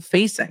still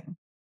facing.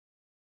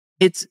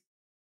 It's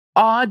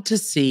odd to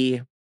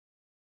see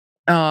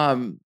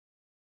the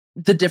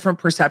different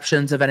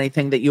perceptions of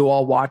anything that you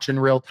all watch in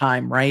real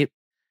time, right?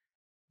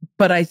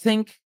 But I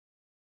think,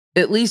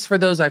 at least for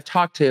those I've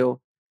talked to,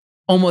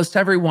 almost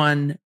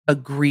everyone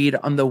agreed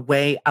on the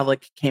way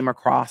Alec came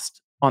across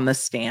on the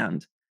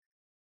stand.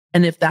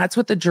 And if that's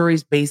what the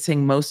jury's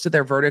basing most of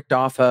their verdict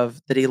off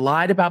of, that he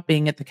lied about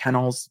being at the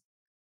kennels,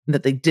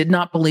 that they did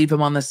not believe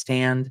him on the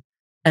stand,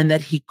 and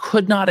that he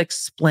could not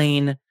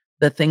explain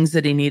the things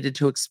that he needed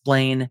to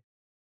explain,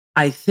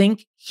 I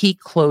think he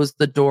closed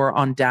the door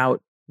on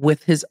doubt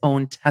with his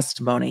own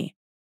testimony.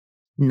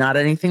 Not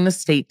anything the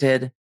state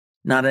did,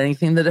 not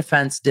anything the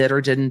defense did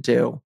or didn't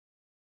do,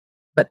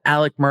 but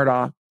Alec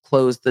Murdaugh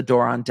closed the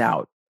door on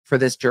doubt for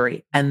this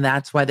jury. And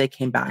that's why they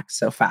came back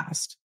so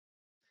fast.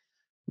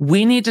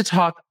 We need to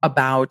talk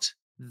about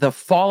the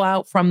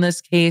fallout from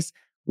this case,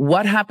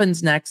 what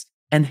happens next,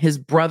 and his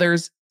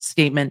brother's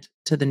statement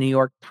to the New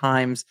York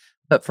Times.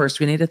 But first,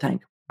 we need to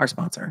thank our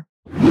sponsor.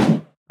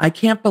 I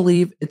can't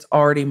believe it's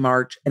already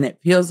March and it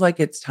feels like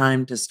it's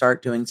time to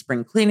start doing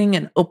spring cleaning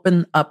and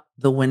open up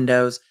the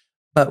windows.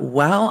 But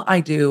while I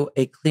do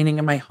a cleaning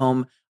in my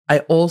home, I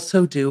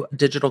also do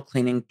digital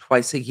cleaning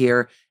twice a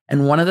year.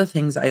 And one of the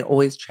things I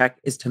always check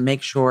is to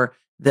make sure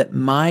that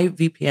my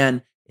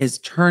VPN is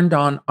turned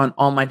on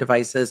all my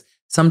devices.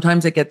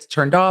 Sometimes it gets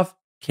turned off,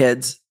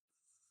 kids.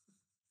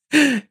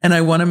 And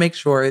I want to make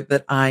sure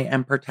that I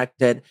am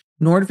protected.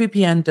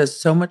 NordVPN does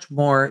so much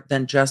more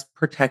than just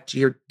protect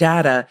your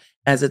data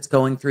as it's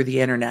going through the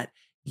internet.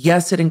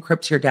 Yes, it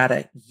encrypts your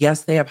data.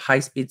 Yes, they have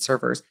high-speed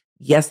servers.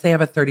 Yes, they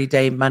have a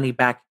 30-day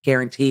money-back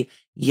guarantee.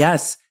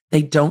 Yes,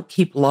 they don't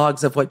keep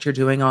logs of what you're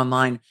doing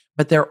online,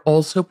 but they're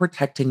also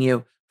protecting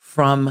you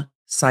from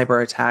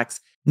cyber attacks.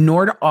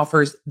 Nord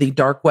offers the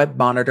dark web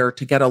monitor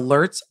to get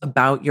alerts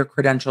about your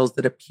credentials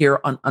that appear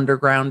on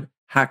underground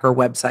hacker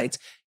websites.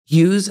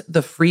 Use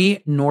the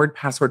free Nord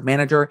Password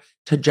Manager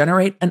to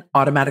generate and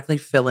automatically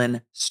fill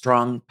in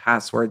strong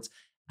passwords.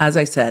 As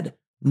I said,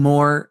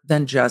 more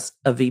than just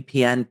a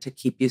VPN to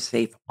keep you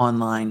safe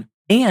online.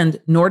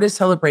 And Nord is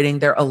celebrating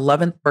their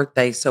 11th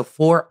birthday, so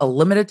for a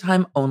limited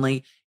time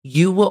only,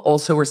 you will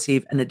also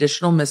receive an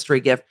additional mystery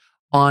gift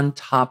on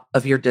top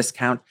of your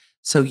discount.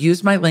 So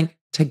use my link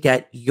to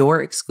get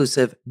your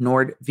exclusive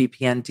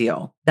NordVPN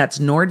deal. That's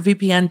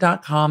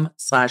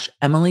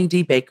nordvpn.com/Emily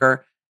D.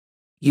 Baker.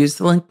 Use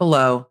the link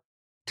below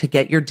to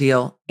get your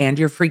deal and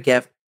your free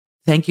gift.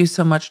 Thank you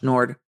so much,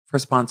 Nord, for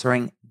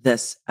sponsoring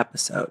this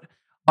episode.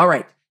 All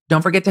right,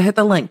 don't forget to hit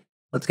the link.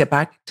 Let's get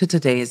back to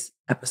today's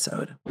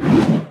episode.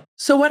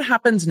 So what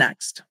happens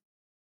next?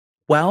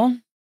 Well,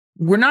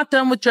 we're not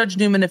done with Judge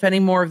Newman if any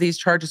more of these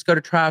charges go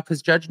to trial,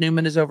 because Judge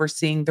Newman is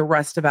overseeing the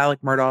rest of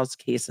Alec Murdaugh's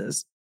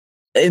cases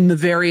in the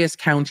various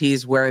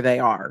counties where they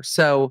are.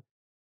 So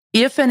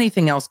if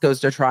anything else goes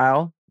to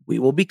trial, we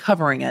will be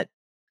covering it.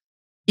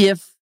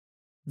 If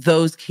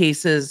those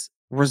cases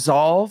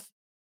resolve,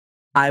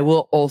 I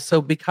will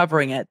also be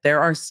covering it. There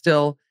are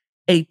still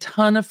a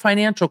ton of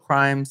financial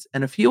crimes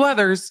and a few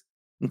others,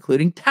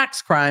 including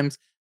tax crimes,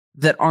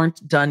 that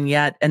aren't done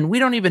yet. And we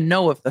don't even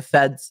know if the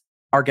feds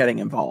are getting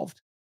involved.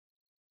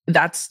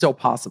 That's still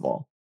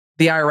possible.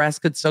 The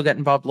IRS could still get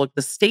involved. Look,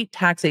 the state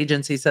tax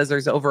agency says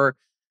there's over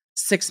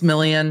 6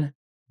 million.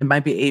 It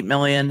might be 8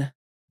 million.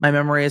 My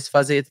memory is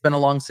fuzzy. It's been a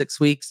long 6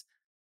 weeks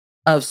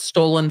of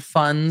stolen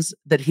funds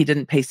that he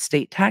didn't pay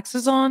state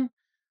taxes on.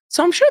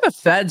 So I'm sure the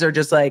feds are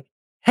just like,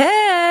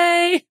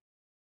 hey,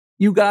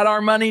 you got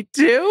our money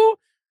too?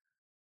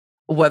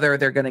 Whether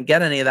they're going to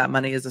get any of that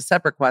money is a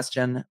separate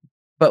question.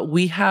 But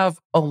we have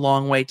a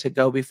long way to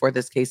go before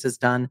this case is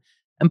done.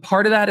 And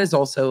part of that is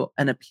also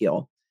an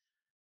appeal.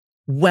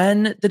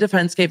 When the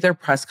defense gave their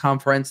press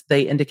conference,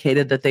 they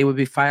indicated that they would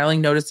be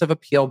filing notice of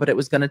appeal, but it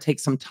was going to take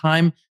some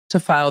time to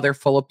file their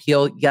full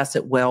appeal. Yes,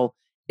 it will.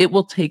 It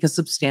will take a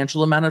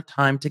substantial amount of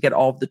time to get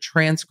all of the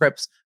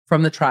transcripts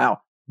from the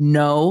trial.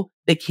 No,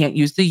 they can't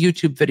use the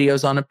YouTube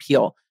videos on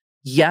appeal.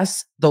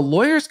 Yes, the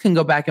lawyers can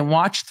go back and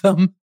watch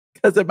them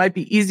because it might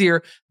be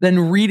easier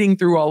than reading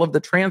through all of the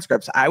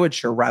transcripts. I would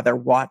sure rather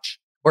watch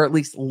or at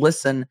least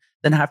listen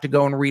than have to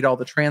go and read all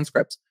the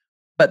transcripts.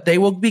 But they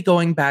will be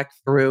going back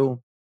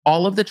through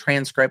all of the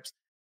transcripts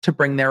to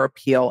bring their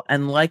appeal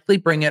and likely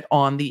bring it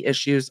on the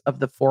issues of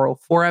the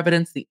 404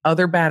 evidence, the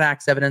other bad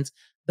acts evidence,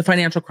 the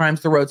financial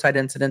crimes, the roadside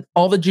incident,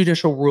 all the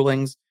judicial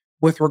rulings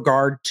with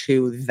regard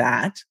to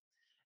that.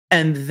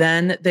 And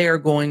then they are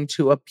going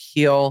to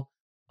appeal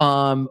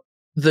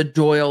the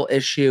Doyle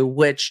issue,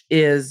 which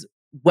is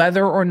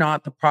whether or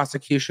not the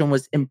prosecution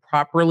was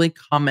improperly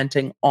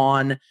commenting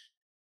on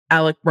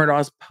Alec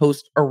Murdaugh's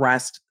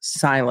post-arrest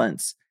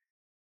silence.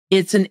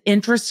 It's an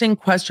interesting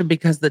question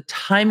because the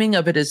timing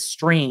of it is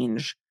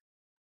strange.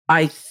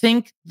 I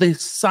think the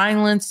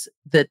silence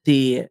that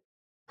the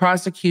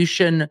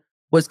prosecution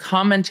was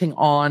commenting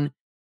on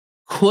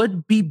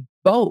could be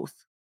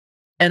both.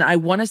 And I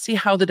want to see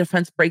how the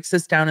defense breaks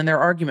this down in their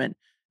argument,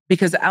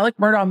 because Alec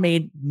Murdaugh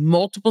made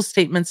multiple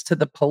statements to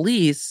the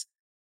police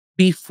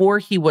before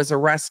he was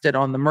arrested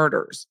on the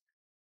murders.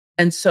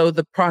 And so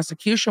the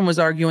prosecution was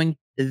arguing,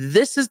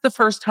 this is the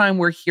first time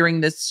we're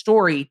hearing this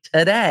story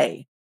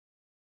today.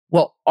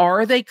 Well,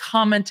 are they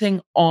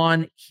commenting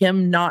on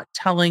him not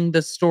telling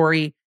the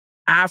story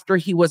after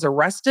he was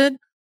arrested?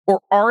 Or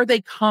are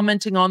they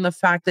commenting on the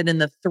fact that in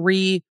the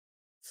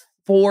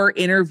 4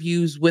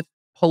 interviews with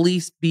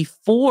police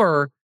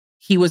before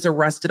he was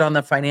arrested on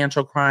the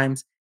financial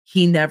crimes,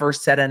 he never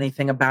said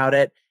anything about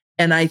it?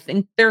 And I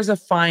think there's a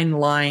fine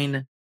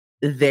line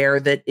there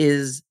that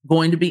is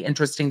going to be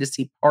interesting to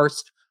see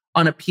parsed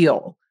on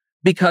appeal,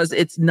 because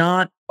it's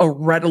not a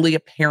readily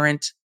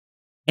apparent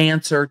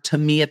answer to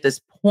me at this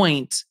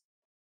point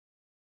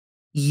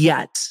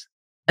yet.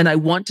 And I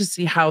want to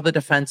see how the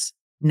defense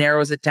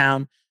narrows it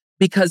down,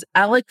 because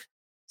Alec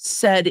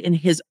said in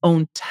his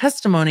own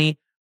testimony,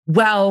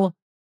 well,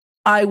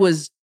 I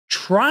was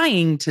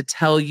trying to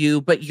tell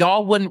you, but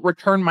y'all wouldn't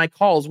return my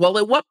calls. Well,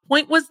 at what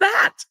point was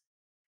that?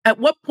 At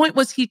what point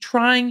was he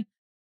trying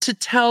to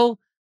tell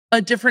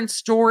a different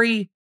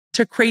story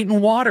to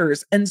Creighton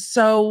Waters? And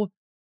so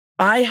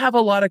I have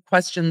a lot of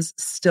questions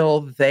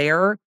still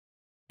there.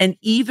 And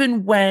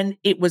even when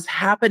it was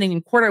happening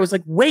in court, I was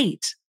like,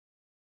 wait,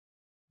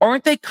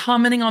 aren't they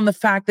commenting on the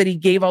fact that he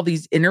gave all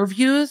these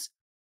interviews?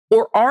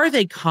 Or are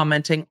they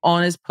commenting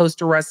on his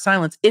post-arrest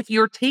silence? If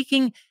you're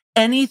taking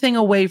anything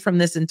away from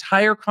this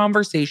entire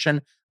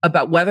conversation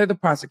about whether the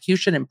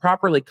prosecution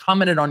improperly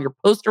commented on your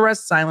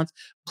post-arrest silence,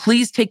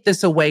 please take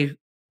this away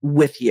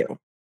with you.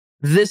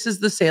 This is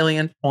the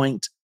salient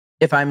point,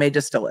 if I may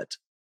distill it.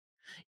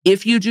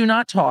 If you do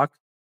not talk,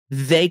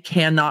 they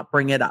cannot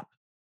bring it up.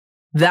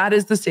 That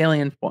is the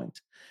salient point.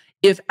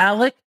 If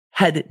Alec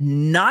had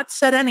not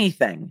said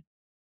anything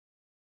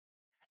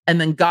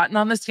and then gotten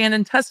on the stand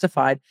and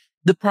testified,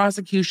 the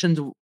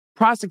prosecution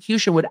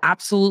would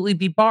absolutely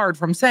be barred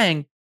from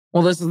saying,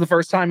 well, this is the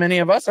first time any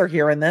of us are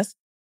hearing this.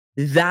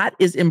 That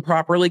is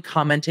improperly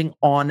commenting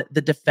on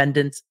the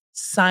defendant's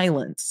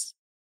silence.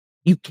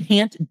 You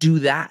can't do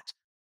that.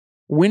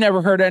 We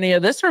never heard any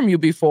of this from you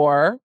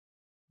before,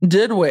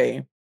 did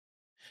we?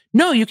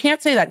 No, you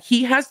can't say that.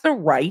 He has the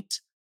right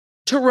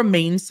to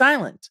remain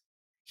silent.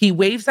 He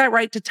waives that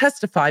right to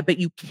testify, but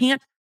you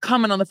can't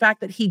comment on the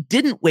fact that he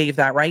didn't waive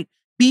that right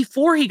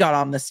before he got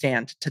on the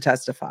stand to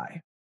testify.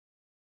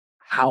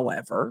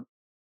 However,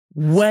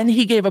 when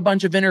he gave a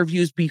bunch of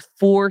interviews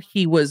before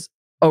he was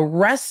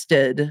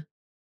arrested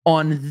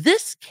on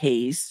this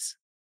case,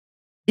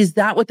 is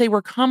that what they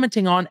were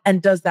commenting on? And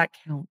does that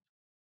count?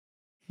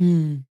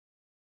 And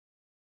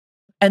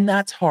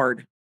that's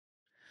hard.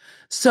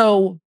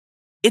 So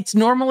it's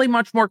normally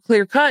much more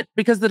clear cut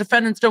because the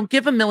defendants don't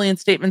give a million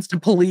statements to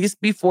police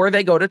before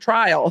they go to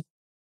trial.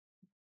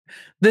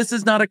 This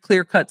is not a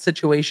clear cut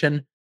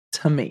situation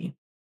to me.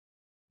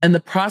 And the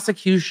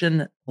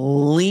prosecution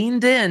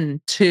leaned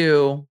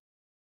into,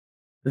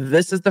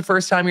 this is the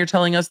first time you're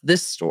telling us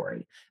this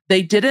story.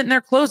 They did it in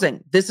their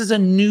closing. This is a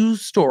new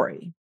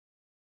story.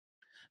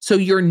 So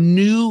your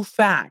new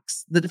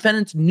facts, the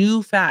defendant's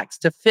new facts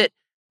to fit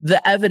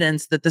the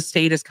evidence that the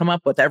state has come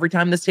up with. Every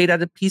time the state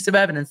had a piece of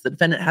evidence, the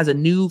defendant has a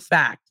new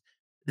fact.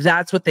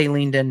 That's what they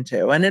leaned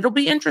into. And it'll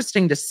be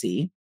interesting to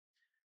see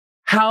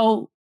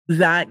how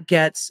that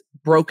gets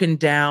broken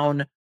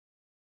down.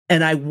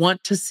 And I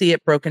want to see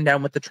it broken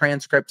down with the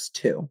transcripts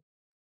too.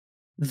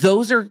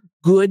 Those are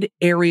good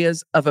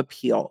areas of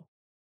appeal.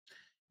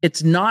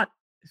 It's not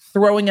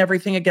throwing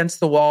everything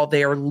against the wall.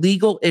 They are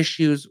legal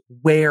issues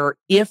where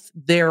if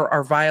there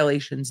are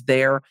violations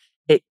there,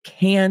 it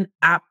can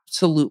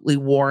absolutely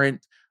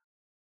warrant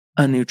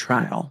a new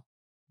trial.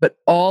 But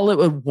all it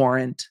would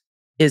warrant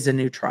is a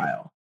new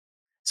trial.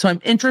 So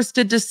I'm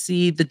interested to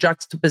see the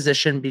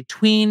juxtaposition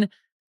between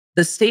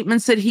the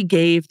statements that he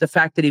gave, the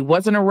fact that he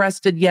wasn't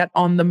arrested yet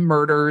on the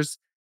murders,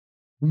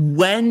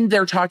 when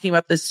they're talking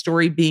about this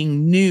story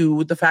being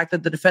new, the fact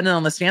that the defendant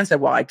on the stand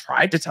said, well, I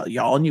tried to tell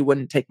y'all and you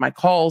wouldn't take my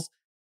calls.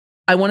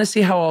 I want to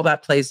see how all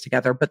that plays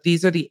together. But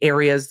these are the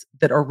areas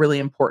that are really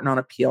important on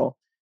appeal.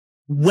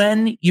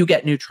 When you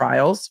get new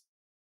trials,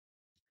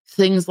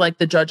 things like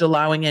the judge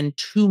allowing in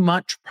too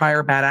much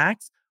prior bad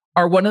acts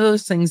are one of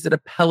those things that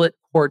appellate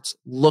courts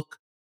look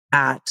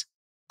at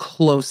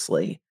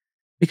closely,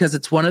 because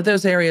it's one of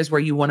those areas where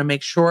you want to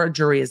make sure a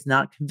jury is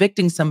not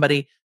convicting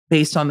somebody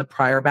based on the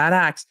prior bad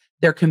acts.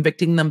 They're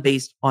convicting them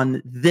based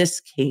on this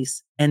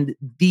case and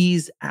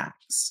these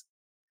acts.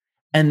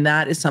 And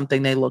that is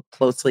something they look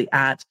closely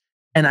at.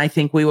 And I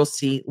think we will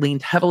see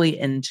leaned heavily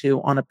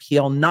into on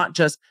appeal, not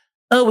just,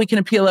 oh, we can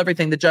appeal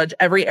everything. The judge,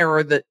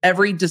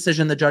 every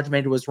decision the judge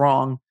made was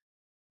wrong.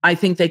 I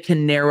think they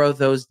can narrow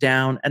those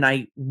down, and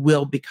I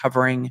will be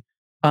covering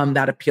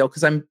that appeal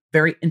because I'm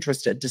very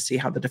interested to see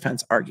how the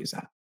defense argues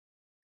that.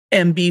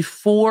 And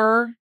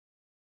before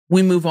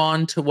we move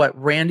on to what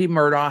Randy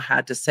Murdaugh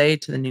had to say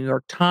to the New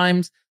York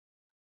Times,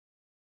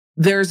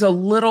 there's a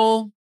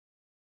lot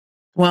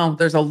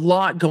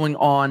going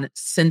on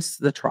since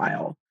the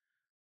trial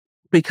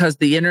because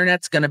the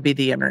internet's going to be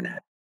the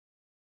internet.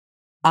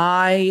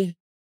 I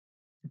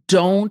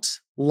don't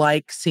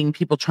like seeing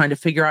people trying to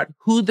figure out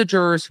who the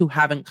jurors who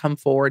haven't come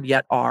forward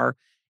yet are.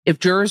 If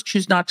jurors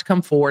choose not to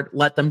come forward,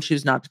 let them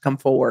choose not to come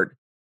forward.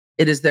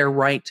 It is their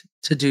right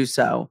to do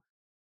so.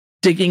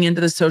 Digging into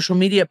the social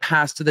media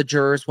past of the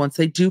jurors once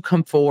they do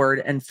come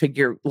forward and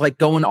figure, like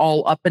going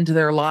all up into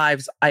their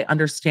lives, I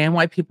understand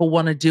why people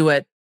want to do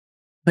it,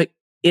 but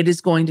it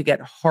is going to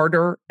get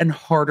harder and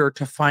harder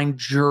to find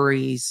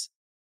juries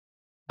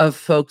of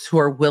folks who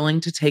are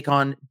willing to take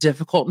on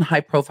difficult and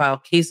high-profile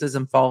cases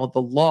and follow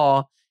the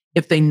law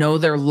if they know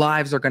their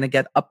lives are going to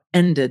get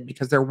upended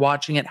because they're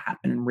watching it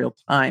happen in real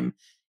time.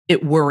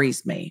 It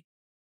worries me.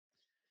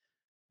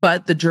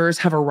 But the jurors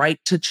have a right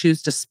to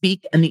choose to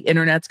speak, and the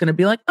internet's going to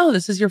be like, oh,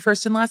 this is your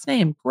first and last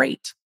name.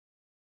 Great.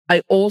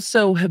 I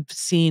also have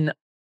seen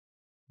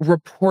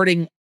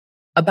reporting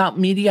about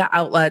media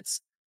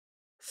outlets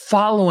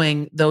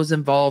following those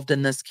involved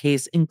in this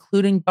case,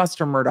 including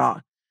Buster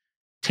Murdaugh,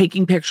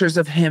 taking pictures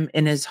of him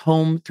in his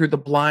home through the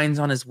blinds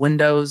on his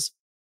windows.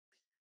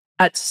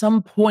 At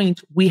some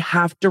point, we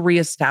have to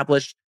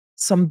reestablish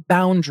some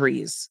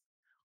boundaries.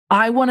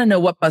 I want to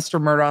know what Buster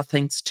Murdaugh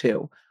thinks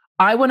too.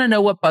 I want to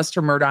know what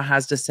Buster Murdaugh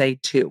has to say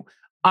too.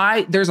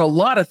 There's a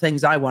lot of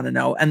things I want to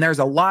know, and there's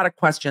a lot of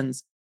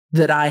questions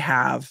that I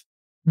have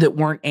that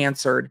weren't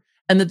answered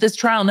and that this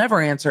trial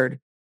never answered.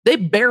 They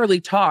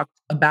barely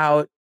talked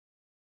about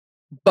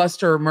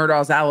Buster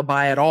Murdaugh's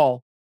alibi at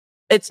all.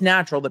 It's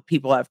natural that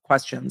people have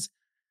questions,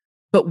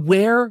 but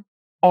where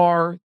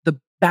are the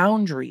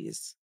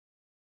boundaries?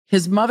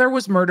 His mother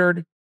was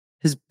murdered.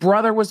 His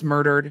brother was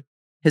murdered.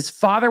 His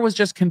father was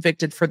just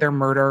convicted for their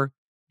murder.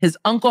 His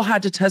uncle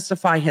had to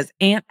testify. His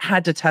aunt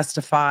had to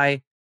testify.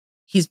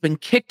 He's been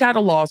kicked out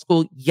of law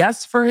school.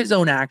 Yes, for his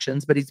own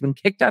actions, but he's been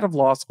kicked out of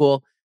law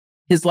school.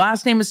 His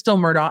last name is still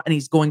Murdaugh, and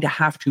he's going to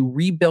have to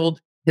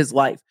rebuild his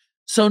life.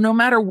 So no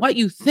matter what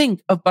you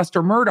think of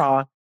Buster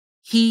Murdaugh,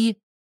 he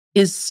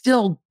is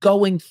still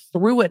going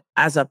through it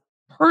as a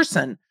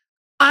person.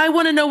 I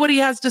want to know what he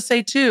has to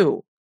say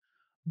too.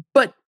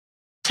 But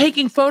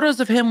taking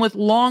photos of him with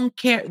long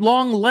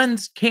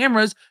lens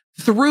cameras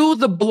through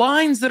the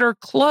blinds that are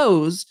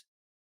closed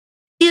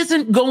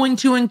isn't going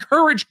to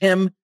encourage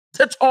him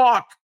to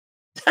talk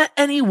to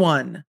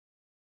anyone.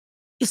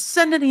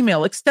 Send an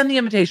email, extend the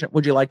invitation.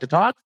 Would you like to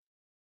talk?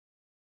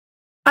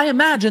 I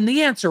imagine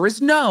the answer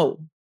is no.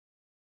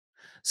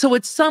 So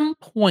at some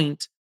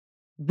point,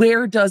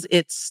 where does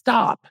it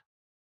stop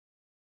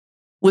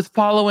with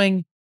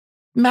following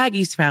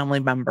Maggie's family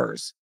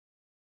members,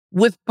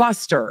 with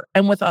Buster,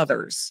 and with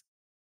others?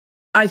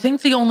 I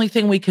think the only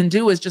thing we can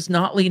do is just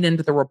not lean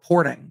into the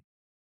reporting.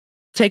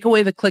 Take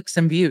away the clicks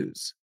and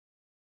views.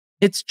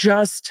 It's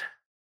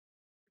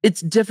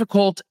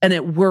difficult, and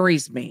it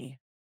worries me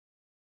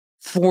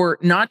for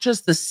not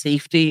just the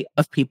safety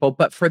of people,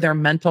 but for their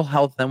mental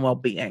health and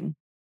well-being.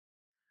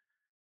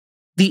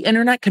 The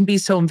internet can be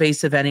so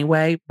invasive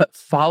anyway, but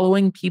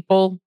following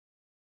people,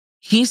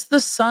 he's the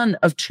son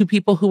of two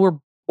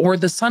people or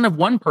the son of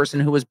one person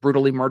who was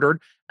brutally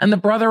murdered and the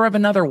brother of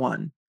another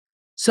one.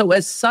 So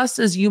as sus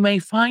as you may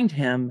find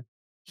him,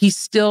 he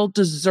still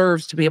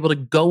deserves to be able to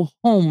go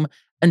home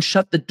and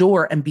shut the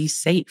door and be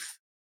safe.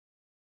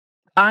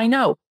 I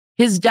know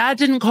his dad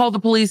didn't call the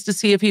police to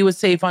see if he was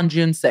safe on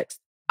June 6th.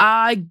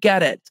 I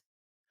get it.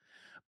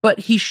 But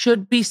he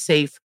should be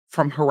safe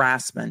from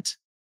harassment.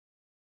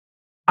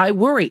 I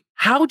worry,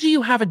 how do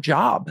you have a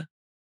job?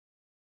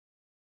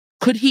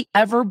 Could he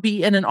ever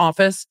be in an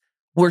office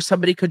where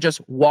somebody could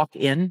just walk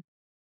in?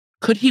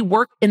 Could he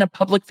work in a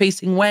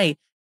public-facing way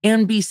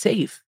and be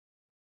safe?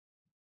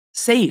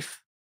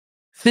 Safe.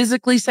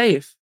 Physically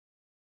safe.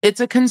 It's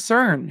a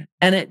concern,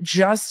 and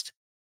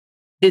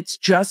it's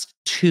just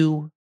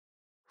too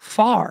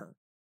far.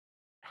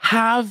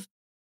 Have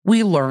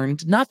we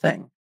learned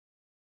nothing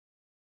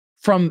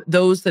from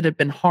those that have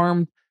been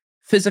harmed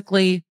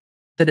physically,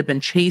 that have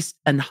been chased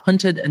and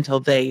hunted until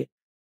they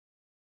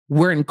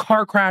were in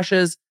car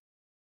crashes,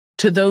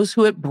 to those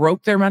who it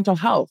broke their mental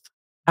health?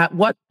 At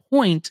what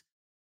point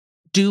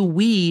do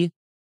we,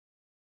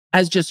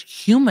 as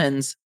just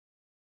humans,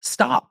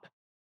 stop?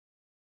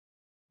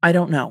 I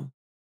don't know.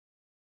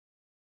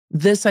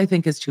 This, I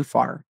think, is too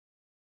far.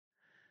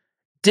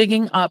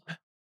 Digging up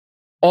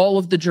all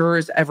of the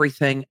jurors,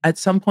 everything, at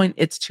some point,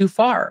 it's too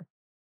far.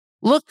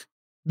 Look,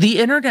 the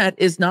internet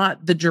is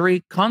not the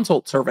jury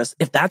consult service.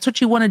 If that's what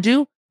you want to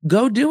do,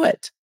 go do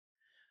it.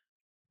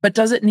 But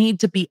does it need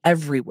to be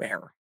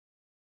everywhere?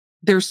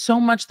 There's so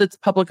much that's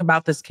public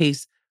about this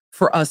case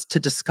for us to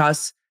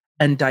discuss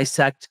and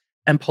dissect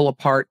and pull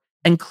apart.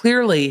 And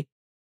clearly,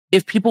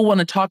 if people want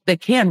to talk, they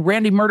can.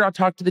 Randy Murdaugh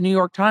talked to the New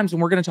York Times,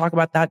 and we're going to talk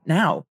about that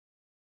now.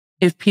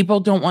 If people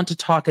don't want to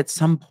talk at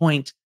some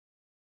point,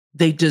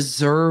 they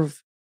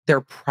deserve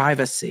their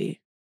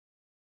privacy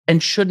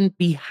and shouldn't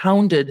be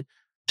hounded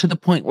to the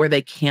point where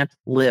they can't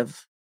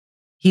live.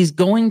 He's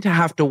going to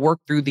have to work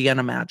through the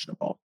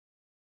unimaginable.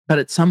 But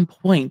at some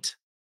point,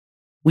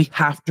 we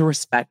have to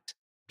respect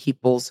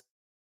people's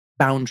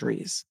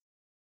boundaries.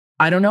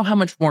 I don't know how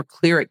much more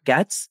clear it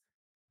gets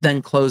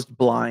than closed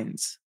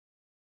blinds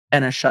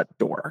and a shut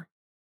door.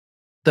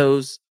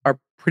 Those are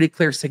pretty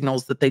clear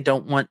signals that they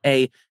don't want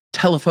a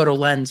telephoto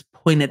lens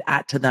pointed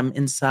at to them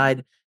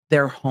inside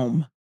their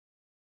home.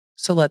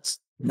 So let's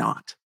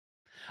not.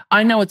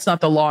 I know it's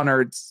not the law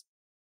nerds.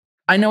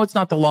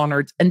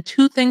 And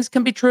two things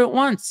can be true at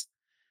once.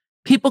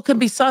 People can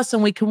be sus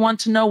and we can want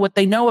to know what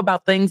they know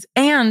about things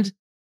and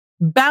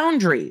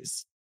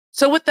boundaries.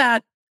 So with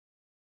that,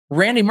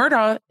 Randy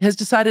Murdaugh has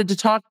decided to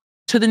talk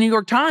to the New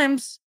York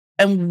Times,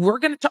 and we're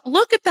going to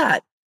look at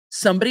that.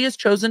 Somebody has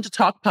chosen to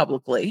talk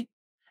publicly,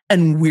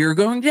 and we're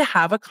going to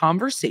have a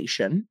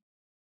conversation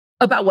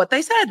about what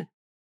they said.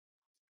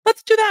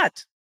 Let's do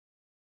that.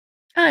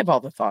 I have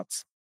all the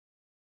thoughts.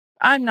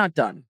 I'm not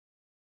done.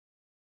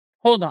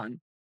 Hold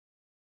on.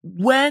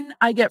 When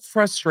I get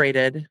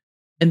frustrated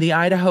in the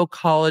Idaho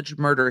college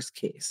murders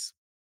case,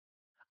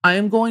 I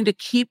am going to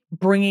keep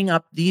bringing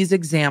up these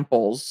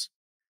examples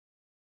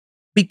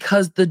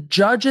because the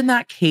judge in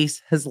that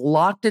case has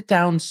locked it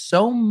down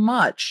so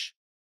much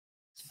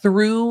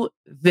through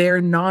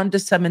their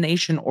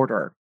non-dissemination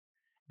order.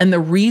 And the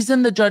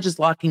reason the judge is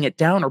locking it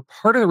down, or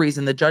part of the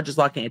reason the judge is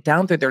locking it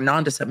down through their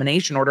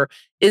non-dissemination order,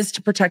 is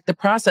to protect the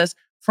process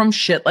from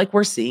shit like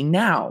we're seeing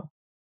now.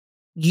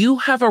 You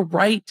have a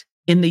right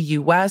in the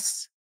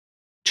US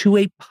to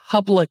a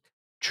public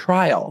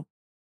trial,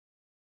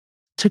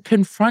 to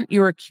confront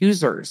your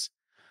accusers,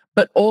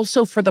 but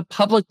also for the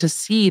public to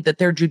see that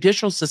their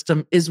judicial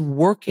system is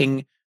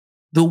working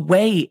the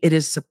way it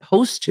is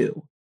supposed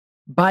to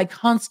by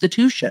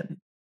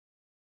Constitution.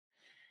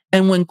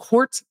 And when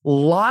courts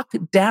lock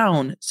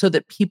down so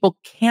that people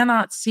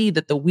cannot see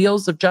that the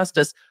wheels of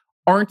justice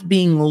aren't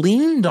being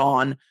leaned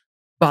on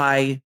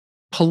by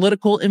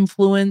political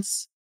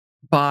influence,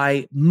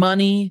 by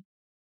money,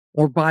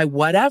 or by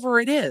whatever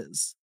it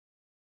is,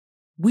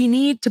 we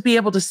need to be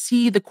able to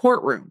see the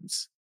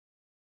courtrooms.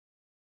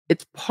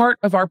 It's part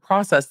of our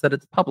process that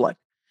it's public.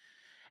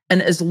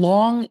 And as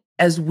long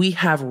as we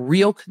have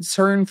real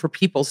concern for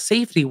people's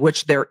safety,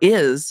 which there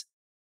is,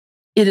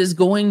 it is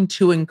going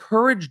to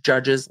encourage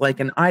judges like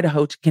in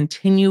Idaho to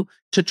continue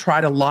to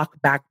try to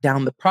lock back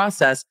down the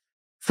process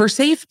for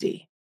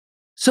safety.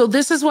 So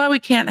this is why we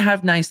can't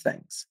have nice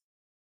things.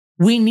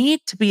 We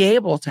need to be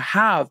able to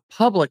have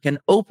public and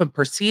open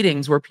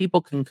proceedings where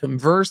people can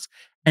converse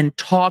and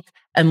talk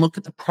and look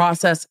at the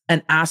process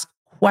and ask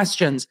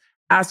questions,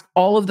 ask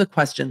all of the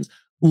questions,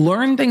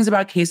 learn things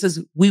about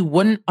cases we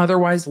wouldn't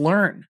otherwise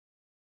learn.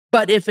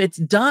 But if it's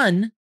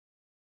done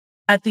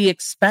at the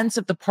expense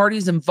of the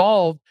parties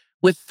involved,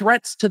 with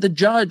threats to the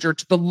judge or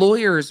to the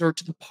lawyers or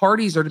to the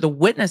parties or to the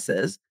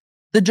witnesses,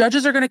 the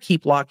judges are going to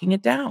keep locking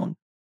it down.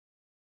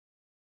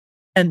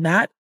 And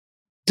that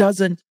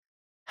doesn't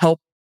help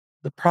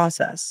the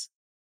process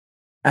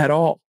at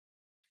all.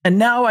 And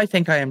now I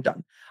think I am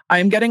done.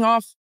 I'm getting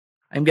off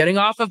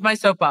of my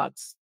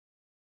soapbox.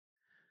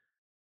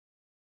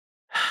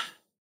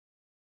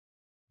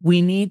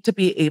 We need to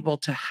be able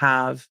to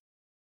have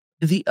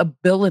the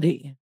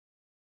ability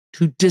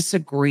to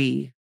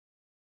disagree,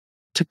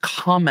 to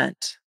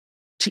comment,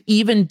 to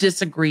even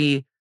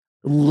disagree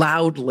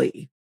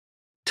loudly,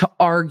 to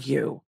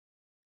argue,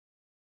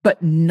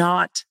 but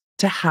not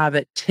to have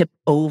it tip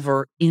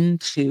over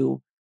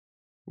into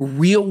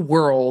real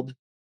world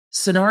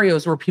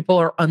scenarios where people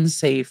are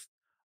unsafe,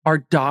 are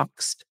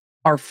doxxed,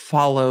 are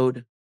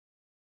followed,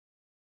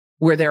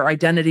 where their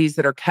identities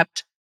that are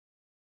kept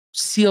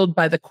sealed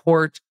by the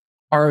court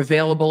are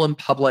available in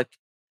public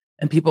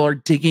and people are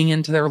digging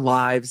into their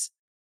lives.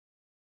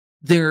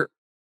 There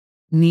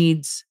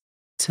needs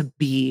to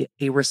be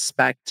a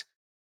respect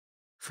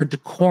for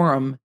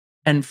decorum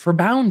and for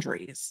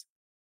boundaries.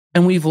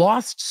 And we've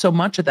lost so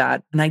much of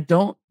that. And I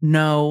don't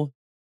know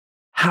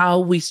how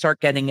we start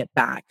getting it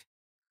back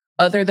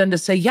other than to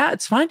say, yeah,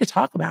 it's fine to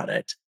talk about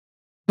it,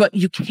 but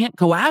you can't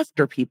go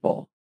after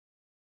people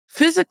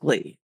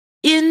physically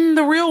in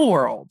the real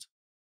world.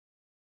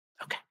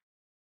 Okay.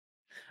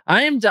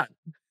 I am done.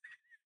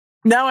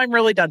 Now I'm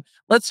really done.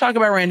 Let's talk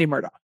about Randy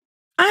Murdaugh.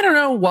 I don't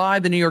know why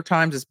the New York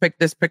Times has picked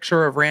this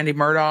picture of Randy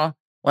Murdaugh,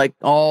 like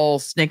all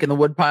snake in the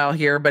woodpile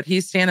here, but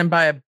he's standing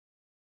by a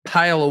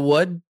pile of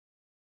wood.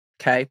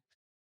 Okay.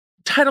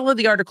 Title of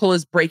the article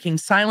is Breaking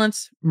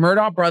Silence.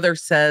 Murdaugh brother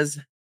says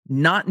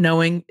not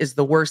knowing is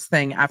the worst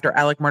thing after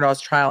Alec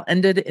Murdaugh's trial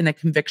ended in a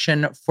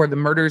conviction for the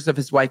murders of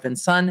his wife and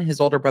son. His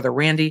older brother,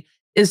 Randy,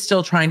 is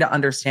still trying to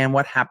understand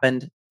what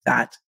happened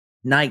that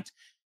night.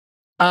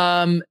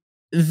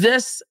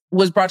 This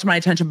was brought to my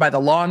attention by the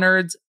law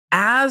nerds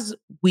as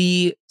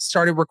we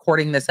started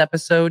recording this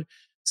episode.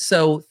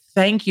 So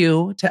thank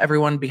you to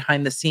everyone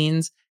behind the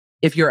scenes.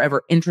 If you're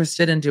ever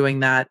interested in doing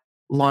that,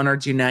 Law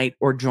Nerds Unite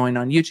or join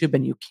on YouTube,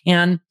 and you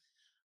can.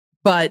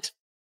 But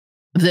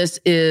this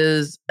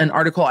is an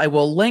article I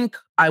will link.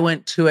 I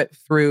went to it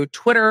through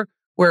Twitter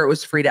where it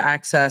was free to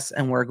access,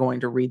 and we're going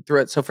to read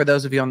through it. So for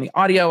those of you on the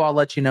audio, I'll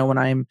let you know when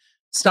I'm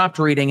stopped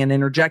reading and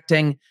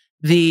interjecting.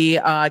 The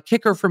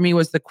kicker for me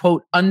was the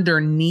quote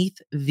underneath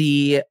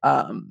the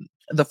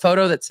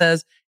photo that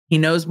says, "He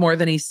knows more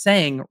than he's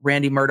saying,"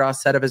 Randy Murdaugh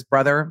said of his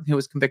brother, who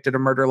was convicted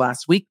of murder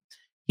last week.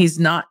 "He's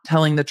not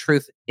telling the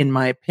truth, in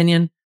my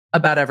opinion,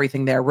 about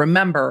everything there."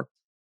 Remember,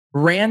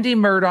 Randy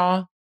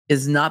Murdaugh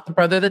is not the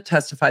brother that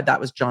testified. That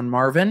was John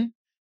Marvin.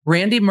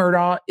 Randy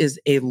Murdaugh is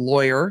a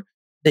lawyer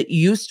that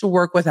used to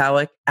work with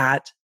Alec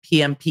at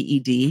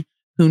PMPED,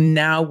 who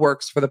now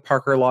works for the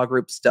Parker Law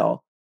Group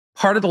still.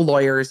 Part of the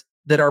lawyers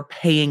that are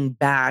paying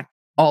back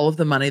all of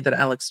the money that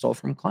Alec stole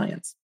from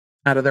clients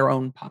out of their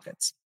own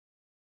pockets.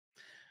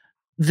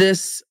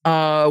 This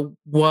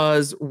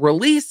was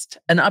released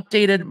and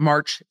updated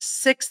March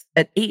 6th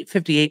at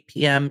 8:58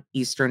 p.m.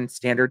 Eastern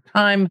Standard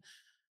Time.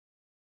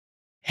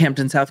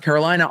 Hampton, South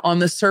Carolina. On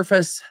the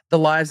surface, the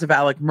lives of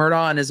Alec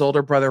Murdaugh and his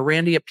older brother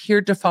Randy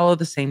appeared to follow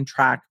the same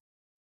track.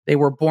 They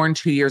were born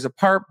 2 years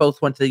apart,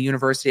 both went to the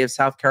University of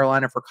South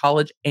Carolina for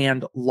college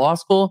and law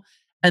school,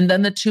 and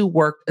then the two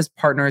worked as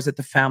partners at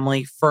the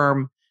family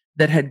firm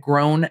that had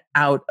grown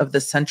out of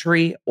the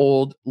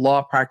century-old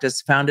law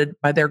practice founded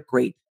by their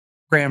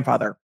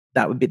great-grandfather.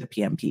 That would be the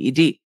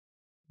PMPED.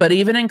 But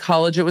even in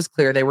college, it was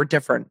clear they were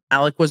different.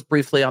 Alec was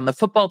briefly on the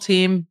football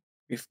team,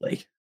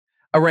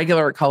 a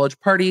regular at college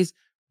parties.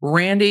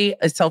 Randy,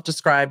 a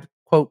self-described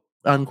quote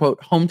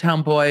unquote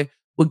hometown boy,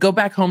 would go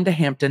back home to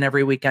Hampton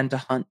every weekend to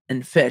hunt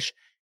and fish.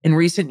 In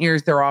recent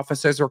years, their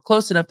officers were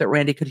close enough that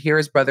Randy could hear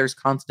his brother's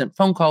constant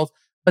phone calls,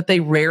 but they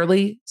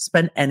rarely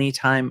spent any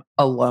time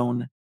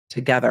alone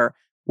together.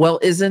 Well,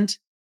 isn't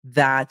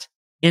that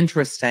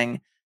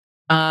interesting?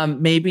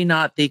 Maybe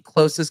not the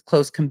closest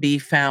close can be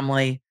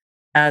family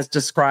as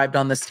described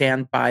on the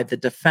stand by the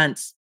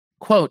defense.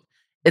 Quote,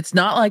 "It's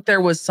not like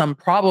there was some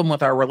problem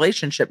with our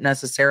relationship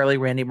necessarily,"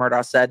 Randy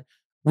Murdaugh said.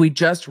 "We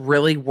just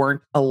really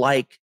weren't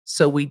alike,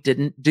 so we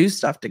didn't do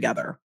stuff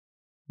together."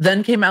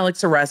 Then came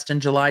Alec's arrest in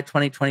July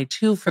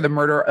 2022 for the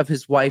murder of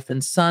his wife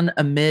and son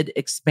amid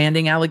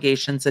expanding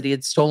allegations that he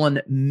had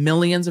stolen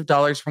millions of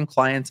dollars from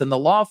clients in the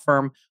law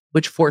firm,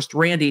 which forced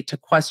Randy to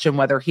question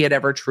whether he had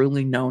ever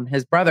truly known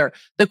his brother.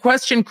 The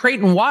question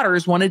Creighton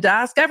Waters wanted to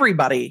ask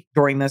everybody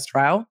during this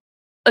trial.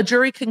 A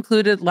jury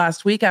concluded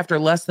last week after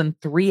less than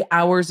 3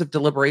 hours of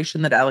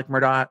deliberation that Alec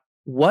Murdaugh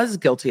was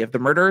guilty of the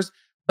murders.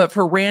 But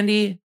for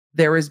Randy,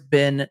 there has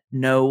been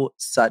no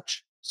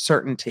such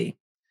certainty.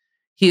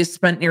 He has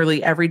spent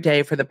nearly every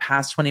day for the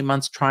past 20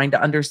 months trying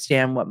to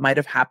understand what might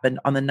have happened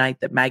on the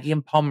night that Maggie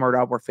and Paul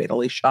Murdaugh were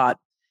fatally shot.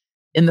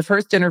 In the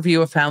first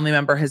interview a family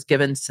member has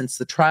given since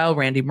the trial,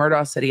 Randy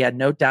Murdaugh said he had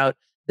no doubt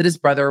that his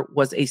brother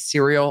was a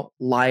serial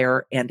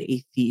liar and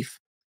a thief.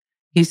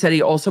 He said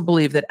he also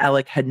believed that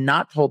Alec had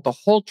not told the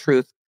whole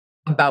truth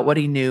about what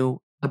he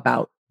knew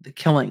about the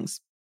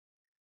killings.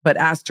 But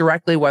asked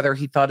directly whether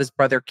he thought his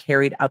brother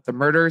carried out the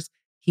murders,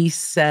 he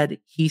said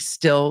he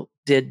still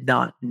did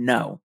not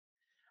know.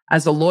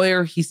 As a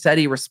lawyer, he said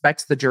he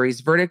respects the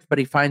jury's verdict, but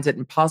he finds it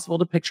impossible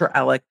to picture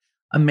Alec,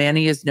 a man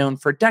he has known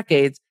for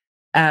decades,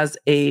 as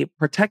a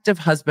protective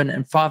husband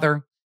and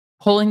father,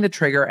 pulling the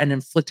trigger and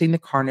inflicting the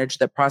carnage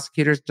that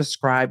prosecutors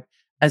described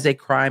as a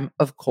crime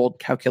of cold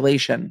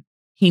calculation.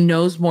 He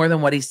knows more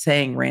than what he's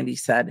saying, Randy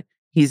said.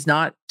 He's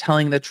not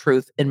telling the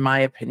truth, in my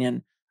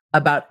opinion,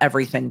 about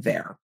everything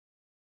there.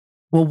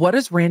 Well, what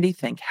does Randy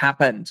think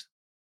happened?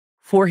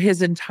 For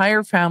his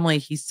entire family,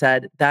 he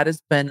said, that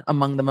has been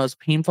among the most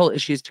painful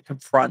issues to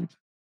confront.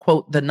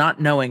 Quote, "The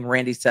not knowing,"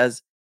 Randy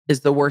says,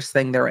 "is the worst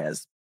thing there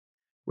is."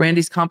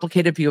 Randy's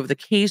complicated view of the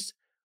case,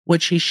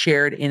 which he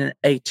shared in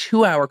a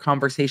 2-hour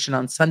conversation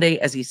on Sunday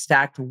as he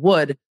stacked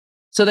wood.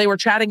 So they were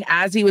chatting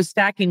as he was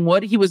stacking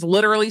wood. He was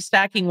literally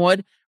stacking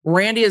wood.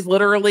 Randy is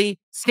literally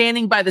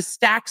standing by the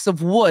stacks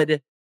of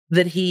wood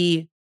that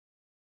he...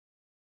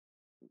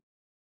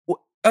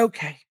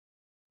 Okay.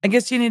 I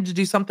guess you need to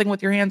do something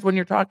with your hands when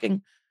you're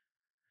talking.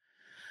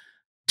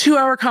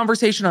 2-hour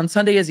conversation on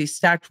Sunday as he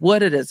stacked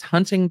wood at his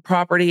hunting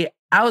property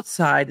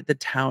outside the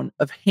town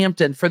of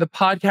Hampton. For the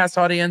podcast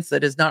audience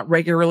that is not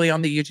regularly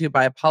on the YouTube,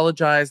 I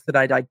apologize that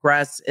I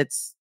digress.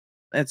 It's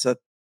a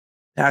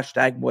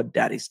hashtag wood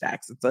daddy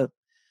stacks.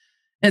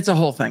 It's a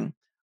whole thing.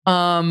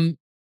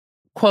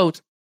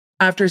 Quote,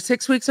 "After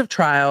 6 weeks of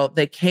trial,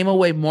 they came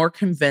away more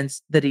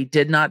convinced that he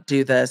did not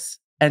do this,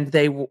 and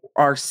they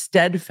are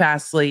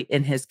steadfastly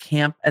in his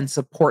camp and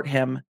support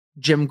him,"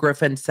 Jim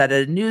Griffin said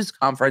at a news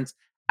conference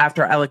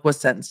after Alec was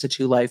sentenced to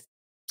 2 life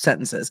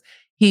sentences.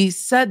 He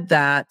said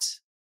that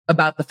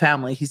about the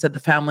family. He said the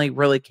family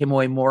really came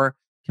away more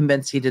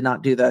convinced he did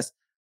not do this.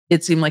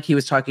 It seemed like he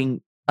was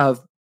talking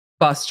of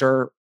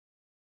Buster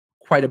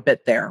quite a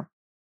bit there.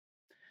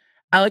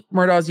 Alec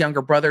Murdaugh's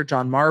younger brother,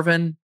 John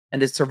Marvin,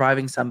 and his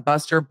surviving son,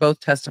 Buster, both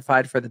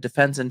testified for the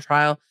defense in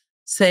trial,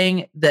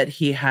 saying that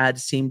he had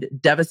seemed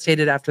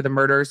devastated after the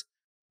murders.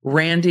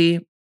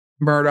 Randy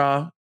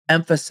Murdaugh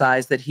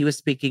emphasized that he was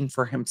speaking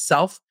for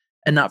himself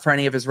and not for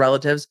any of his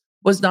relatives.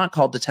 was not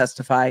called to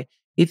testify.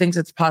 He thinks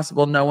it's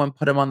possible no one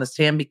put him on the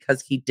stand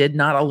because he did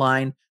not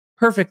align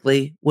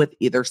perfectly with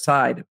either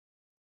side.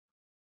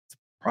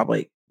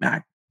 Probably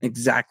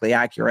exactly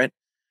accurate.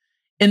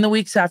 In the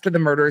weeks after the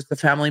murders, the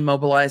family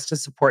mobilized to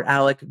support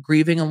Alec,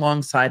 grieving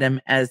alongside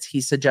him as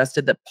he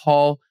suggested that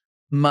Paul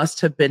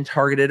must have been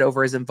targeted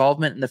over his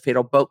involvement in the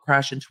fatal boat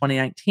crash in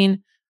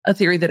 2019, a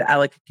theory that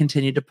Alec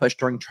continued to push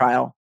during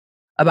trial.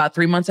 About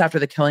 3 months after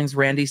the killings,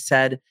 Randy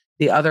said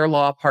the other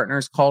law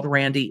partners called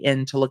Randy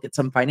in to look at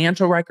some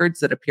financial records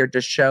that appeared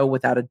to show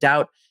without a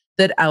doubt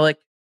that Alec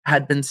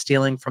had been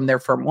stealing from their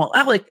firm. Well,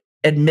 Alec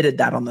admitted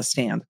that on the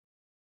stand.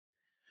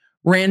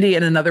 Randy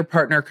and another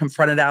partner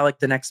confronted Alec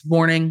the next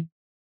morning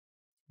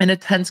in a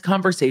tense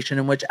conversation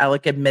in which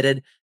Alec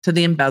admitted to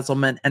the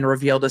embezzlement and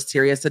revealed a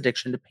serious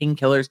addiction to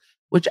painkillers,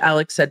 which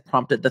Alec said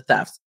prompted the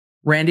thefts.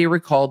 Randy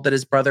recalled that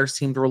his brother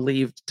seemed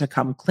relieved to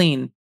come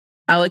clean.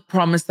 Alec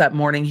promised that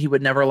morning he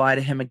would never lie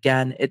to him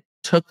again. It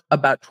took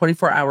about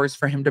 24 hours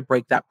for him to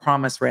break that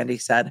promise, Randy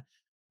said,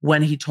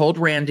 when he told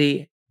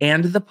Randy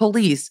and the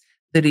police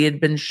that he had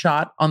been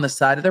shot on the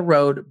side of the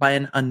road by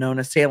an unknown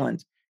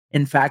assailant.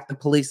 In fact, the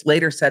police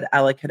later said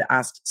Alec had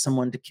asked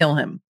someone to kill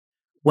him.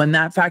 When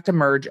that fact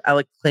emerged,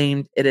 Alec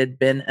claimed it had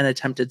been an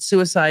attempted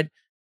suicide,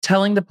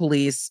 telling the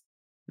police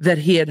that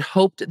he had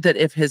hoped that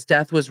if his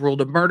death was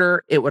ruled a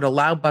murder, it would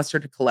allow Buster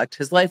to collect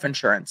his life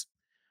insurance.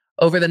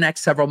 Over the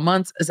next several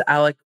months, as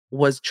Alec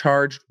was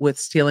charged with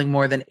stealing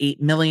more than $8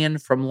 million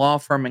from law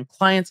firm and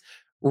clients,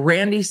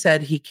 Randy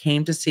said he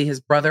came to see his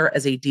brother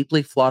as a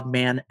deeply flawed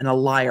man and a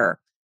liar.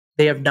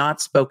 They have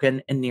not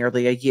spoken in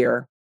nearly a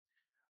year.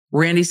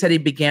 Randy said he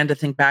began to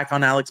think back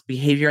on Alec's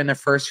behavior in the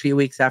first few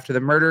weeks after the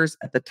murders.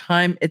 At the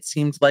time, it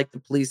seemed like the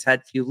police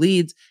had few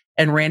leads,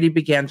 and Randy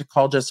began to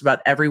call just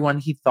about everyone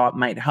he thought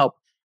might help,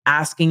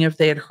 asking if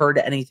they had heard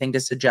anything to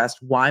suggest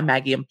why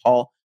Maggie and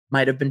Paul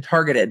might have been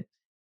targeted.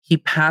 He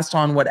passed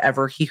on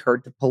whatever he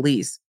heard to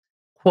police.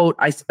 Quote,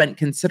 I spent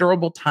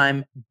considerable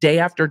time day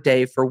after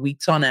day for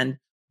weeks on end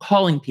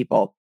calling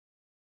people,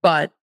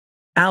 but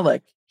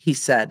Alec, he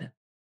said,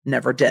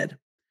 never did.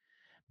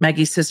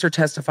 Maggie's sister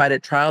testified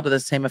at trial to the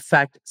same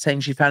effect,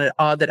 saying she found it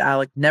odd that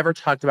Alec never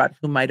talked about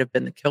who might have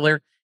been the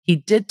killer. He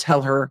did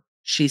tell her,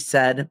 she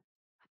said,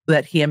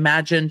 that he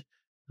imagined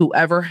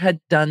whoever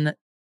had done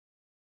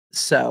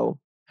so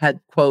had,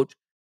 quote,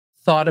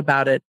 thought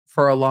about it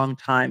for a long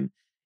time.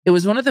 It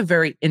was one of the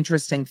very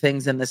interesting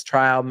things in this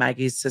trial,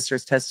 Maggie's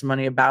sister's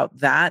testimony about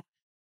that.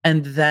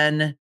 And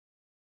then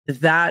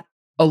that,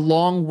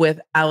 along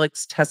with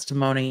Alec's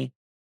testimony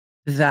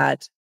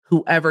that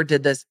whoever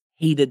did this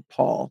hated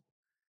Paul.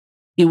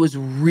 It was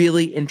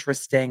really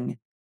interesting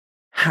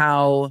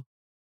how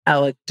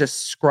Alec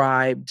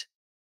described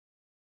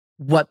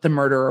what the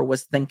murderer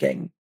was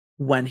thinking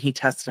when he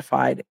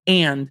testified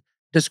and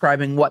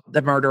describing what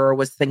the murderer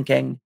was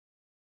thinking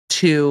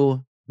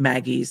to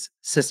Maggie's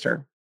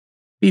sister.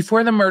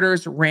 Before the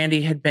murders,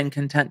 Randy had been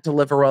content to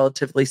live a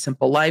relatively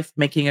simple life,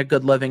 making a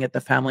good living at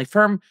the family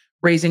firm,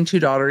 raising 2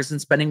 daughters,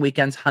 and spending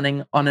weekends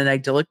hunting on an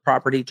idyllic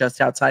property just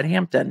outside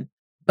Hampton.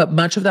 But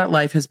much of that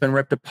life has been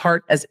ripped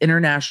apart as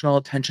international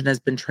attention has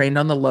been trained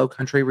on the Low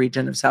Country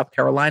region of South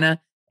Carolina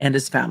and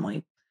his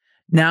family.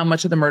 Now,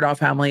 much of the Murdaugh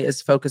family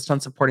is focused on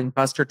supporting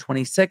Buster,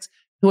 26,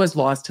 who has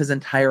lost his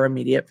entire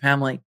immediate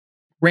family.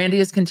 Randy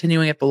is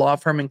continuing at the law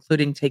firm,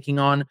 including taking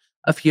on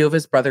a few of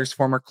his brother's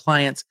former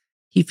clients.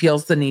 He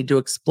feels the need to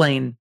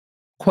explain,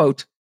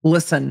 quote,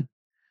 listen,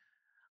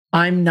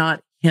 I'm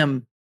not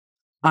him.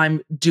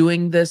 I'm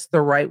doing this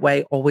the right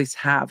way, always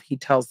have, he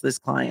tells his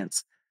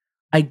clients.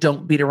 I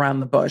don't beat around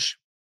the bush.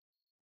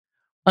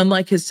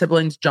 Unlike his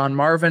siblings, John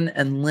Marvin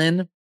and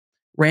Lynn,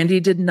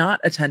 Randy did not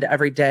attend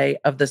every day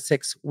of the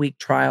 6-week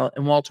trial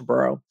in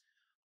Walterboro.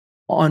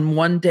 On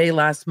one day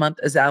last month,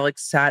 as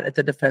Alex sat at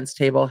the defense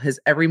table,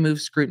 his every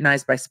move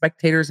scrutinized by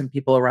spectators and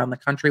people around the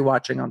country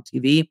watching on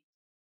TV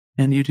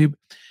and YouTube,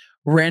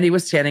 Randy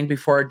was standing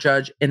before a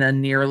judge in a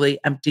nearly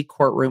empty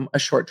courtroom a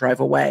short drive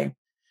away.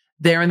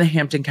 There in the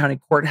Hampton County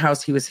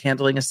Courthouse, he was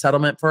handling a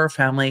settlement for a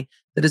family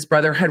that his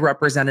brother had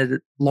represented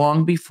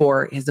long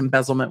before his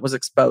embezzlement was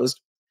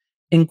exposed.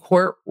 In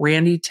court,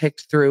 Randy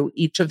ticked through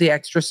each of the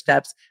extra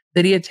steps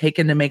that he had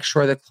taken to make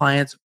sure the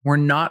clients were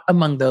not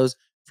among those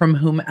from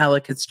whom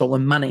Alec had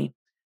stolen money.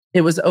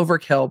 It was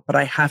overkill, but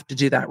I have to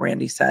do that,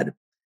 Randy said.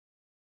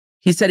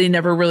 He said he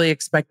never really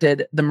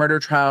expected the murder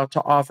trial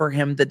to offer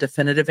him the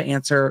definitive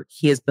answer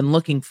he has been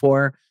looking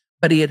for,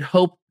 but he had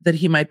hoped that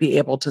he might be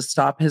able to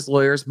stop his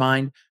lawyer's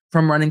mind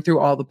from running through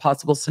all the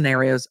possible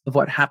scenarios of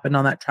what happened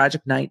on that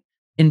tragic night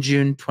in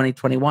June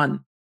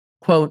 2021.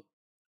 Quote,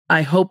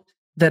 I hoped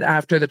that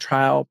after the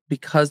trial,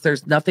 because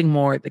there's nothing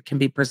more that can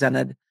be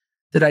presented,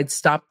 that I'd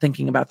stop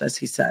thinking about this,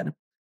 he said.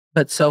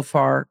 But so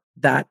far,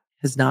 that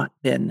has not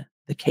been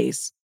the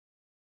case.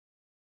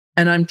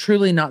 And I'm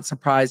truly not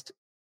surprised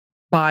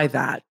by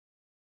that.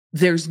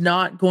 There's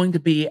not going to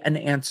be an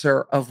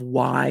answer of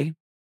why.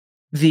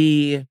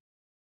 The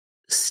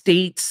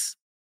state's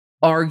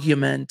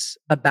argument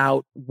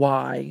about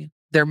why,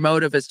 their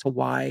motive as to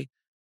why,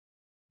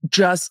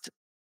 just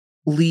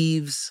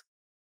leaves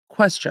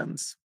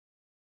questions.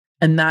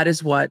 And that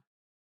is what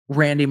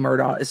Randy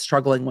Murdaugh is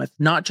struggling with.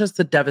 Not just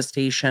the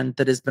devastation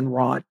that has been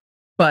wrought,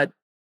 but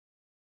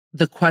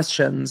the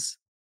questions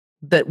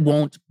that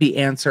won't be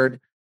answered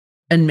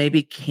and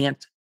maybe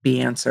can't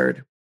be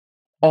answered.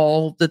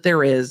 All that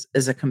there is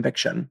a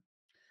conviction.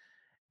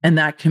 And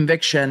that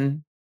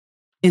conviction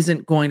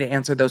isn't going to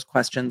answer those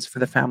questions for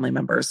the family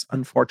members,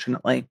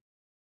 unfortunately.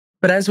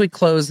 But as we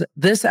close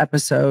this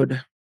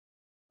episode,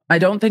 I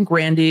don't think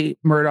Randy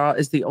Murdaugh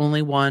is the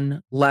only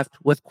one left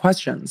with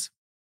questions.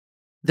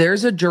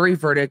 There's a jury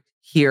verdict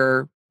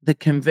here that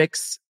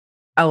convicts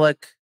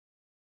Alec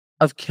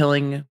of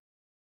killing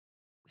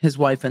his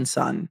wife and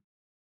son.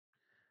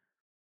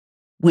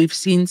 We've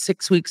seen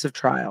 6 weeks of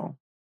trial,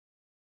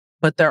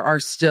 but there are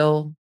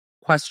still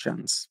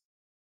questions.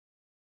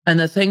 And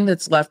the thing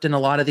that's left in a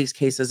lot of these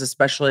cases,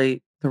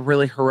 especially the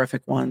really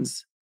horrific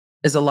ones,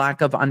 is a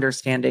lack of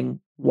understanding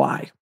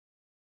why.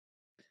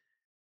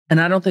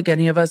 And I don't think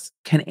any of us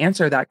can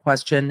answer that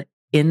question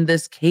in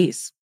this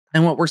case.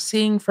 And what we're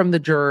seeing from the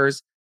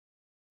jurors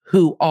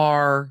who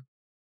are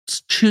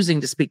choosing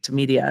to speak to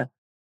media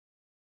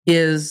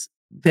is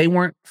they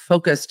weren't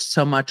focused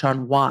so much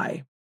on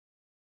why.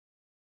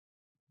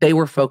 They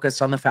were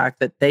focused on the fact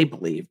that they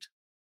believed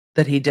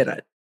that he did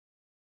it.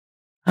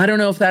 I don't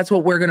know if that's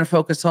what we're going to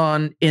focus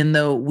on in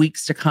the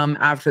weeks to come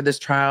after this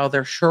trial.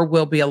 There sure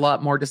will be a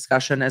lot more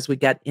discussion as we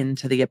get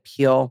into the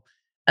appeal.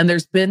 And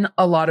there's been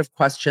a lot of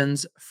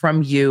questions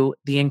from you,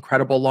 the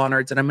incredible law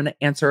nerds, and I'm going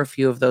to answer a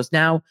few of those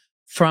now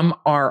from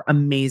our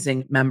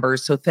amazing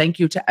members. So thank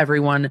you to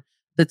everyone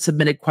that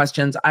submitted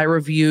questions. I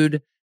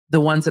reviewed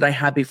the ones that I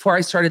had before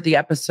I started the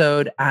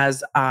episode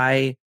as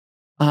I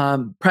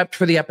prepped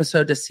for the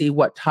episode to see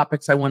what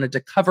topics I wanted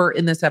to cover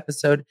in this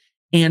episode.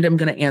 And I'm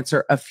going to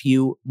answer a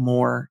few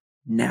more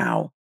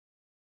now.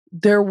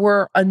 There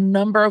were a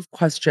number of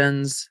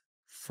questions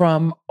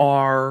from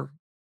our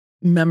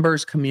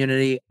members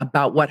community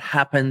about what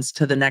happens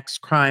to the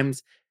next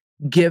crimes,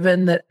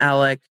 given that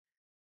Alec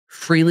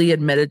freely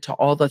admitted to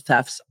all the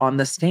thefts on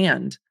the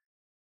stand.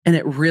 And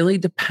it really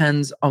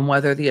depends on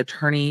whether the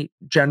Attorney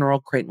General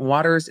Creighton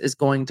Waters is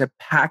going to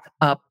pack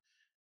up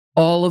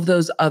all of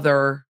those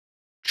other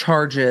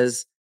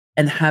charges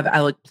and have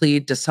Alec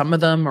plead to some of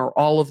them or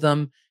all of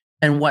them,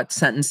 and what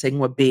sentencing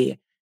would be.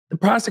 The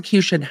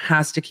prosecution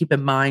has to keep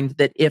in mind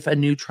that if a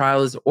new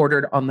trial is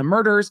ordered on the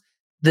murders,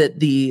 that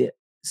the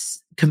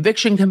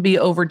conviction can be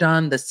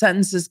overdone, the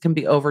sentences can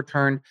be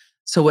overturned.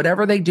 So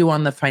whatever they do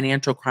on the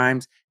financial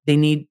crimes, they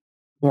need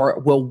or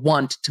will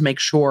want to make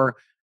sure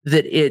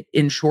that it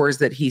ensures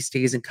that he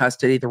stays in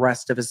custody the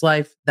rest of his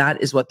life.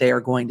 That is what they are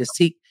going to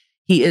seek.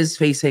 He is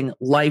facing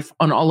life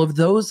on all of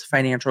those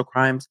financial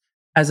crimes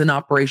as an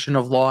operation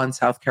of law in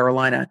South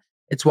Carolina.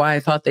 It's why I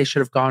thought they should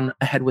have gone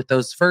ahead with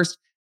those first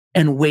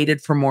and waited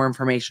for more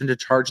information to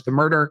charge the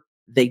murder.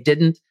 They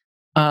didn't.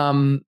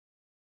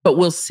 But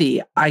we'll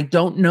see. I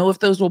don't know if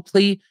those will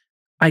plea.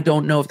 I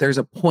don't know if there's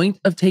a point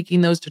of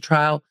taking those to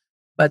trial,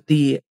 but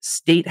the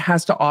state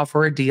has to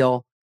offer a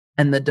deal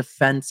and the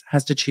defense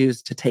has to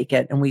choose to take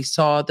it. And we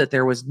saw that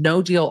there was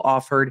no deal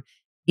offered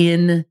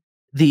in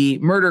the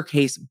murder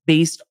case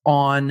based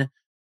on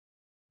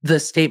the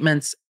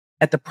statements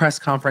at the press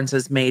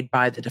conferences made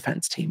by the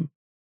defense team.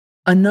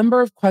 A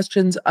number of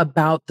questions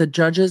about the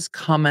judge's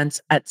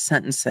comments at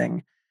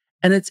sentencing.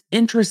 And it's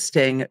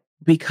interesting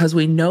because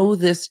we know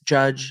this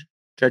judge,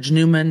 Judge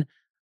Newman,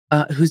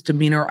 whose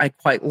demeanor I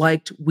quite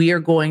liked. We are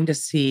going to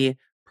see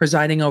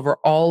presiding over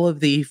all of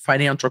the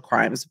financial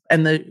crimes.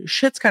 And the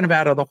shit's kind of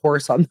out of the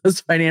horse on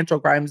those financial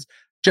crimes.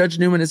 Judge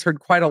Newman has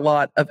heard quite a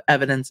lot of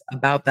evidence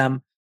about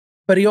them.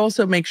 But he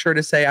also makes sure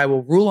to say, I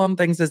will rule on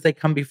things as they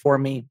come before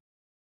me.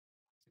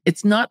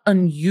 It's not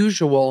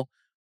unusual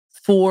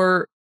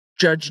for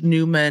Judge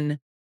Newman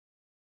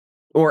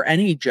or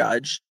any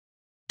judge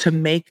to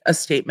make a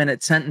statement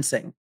at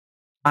sentencing.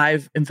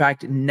 I've, in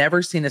fact,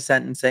 never seen a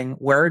sentencing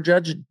where a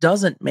judge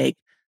doesn't make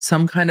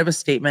some kind of a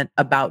statement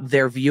about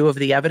their view of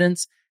the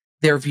evidence,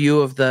 their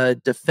view of the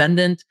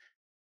defendant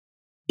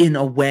in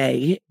a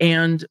way,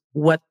 and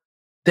what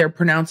they're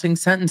pronouncing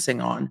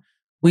sentencing on.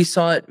 We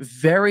saw it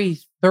very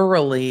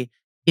thoroughly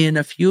in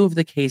a few of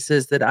the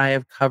cases that I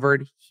have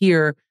covered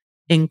here,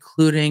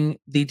 including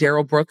the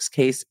Darrell Brooks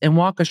case in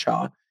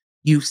Waukesha.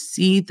 You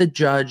see the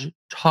judge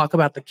talk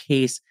about the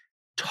case,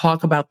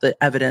 talk about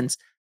the evidence,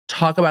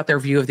 talk about their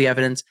view of the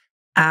evidence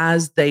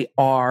as they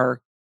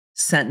are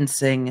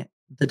sentencing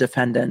the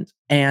defendant.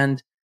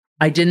 And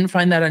I didn't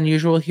find that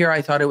unusual here.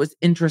 I thought it was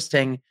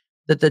interesting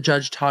that the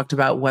judge talked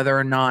about whether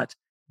or not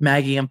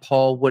Maggie and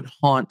Paul would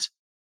haunt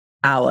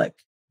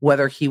Alec,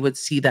 whether he would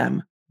see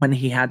them when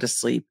he had to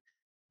sleep.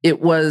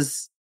 It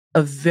was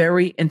a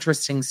very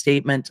interesting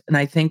statement. And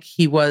I think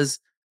he was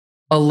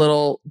a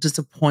little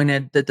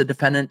disappointed that the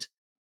defendant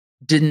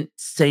didn't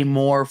say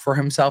more for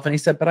himself. And he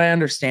said, but I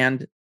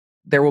understand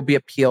there will be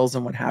appeals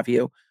and what have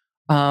you.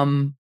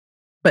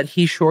 But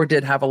he sure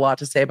did have a lot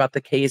to say about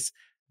the case.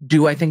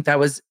 Do I think that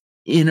was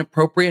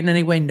inappropriate in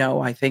any way?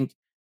 No, I think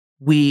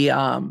we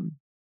learned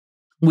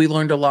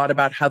a lot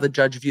about how the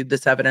judge viewed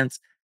this evidence.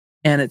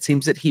 And it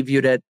seems that he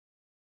viewed it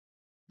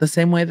the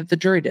same way that the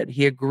jury did.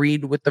 He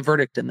agreed with the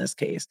verdict in this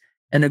case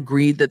and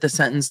agreed that the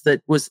sentence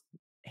that was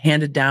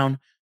handed down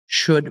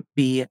should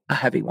be a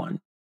heavy one.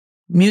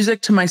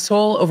 Music to My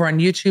Soul over on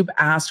YouTube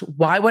asked,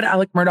 why would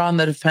Alec Murdaugh and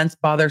the defense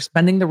bother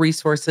spending the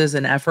resources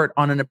and effort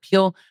on an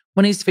appeal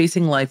when he's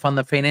facing life on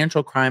the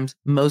financial crimes,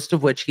 most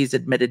of which he's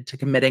admitted to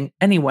committing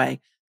anyway,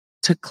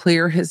 to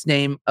clear his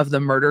name of the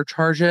murder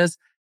charges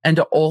and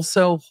to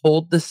also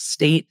hold the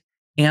state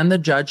and the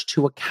judge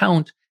to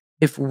account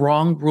if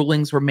wrong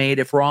rulings were made,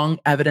 if wrong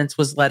evidence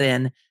was let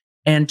in,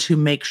 and to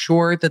make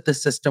sure that the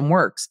system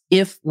works.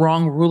 If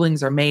wrong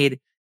rulings are made,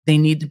 they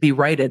need to be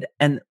righted.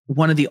 And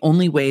one of the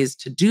only ways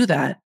to do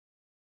that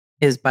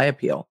is by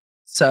appeal.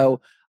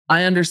 So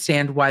I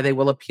understand why they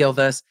will appeal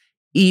this,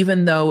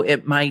 even though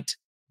it might,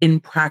 in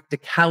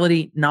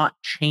practicality,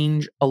 not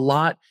change a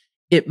lot.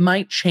 It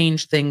might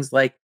change things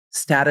like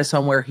status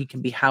on where he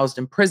can be housed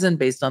in prison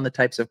based on the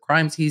types of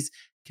crimes he's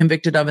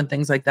convicted of and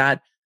things like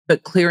that.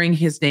 But clearing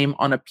his name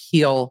on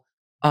appeal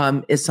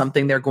is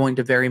something they're going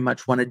to very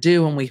much want to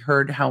do. And we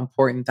heard how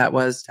important that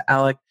was to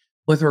Alec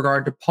with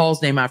regard to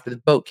Paul's name after the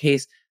boat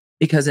case,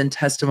 because in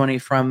testimony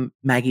from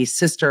Maggie's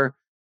sister,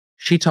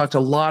 she talked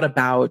a lot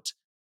about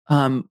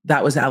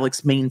that was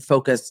Alec's main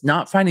focus,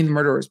 not finding the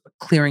murderers, but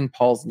clearing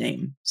Paul's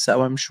name.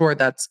 So I'm sure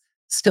that's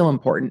still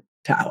important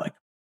to Alec.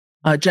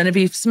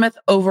 Genevieve Smith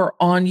over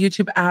on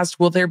YouTube asked,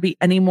 will there be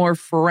any more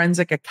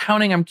forensic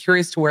accounting? I'm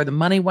curious to where the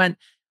money went.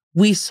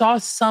 We saw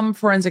some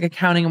forensic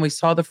accounting and we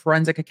saw the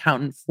forensic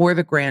accountant for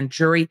the grand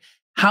jury.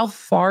 How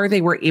far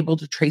they were able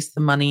to trace the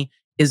money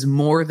is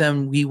more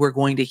than we were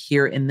going to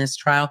hear in this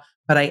trial.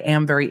 But I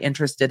am very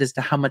interested as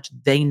to how much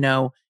they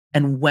know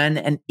and when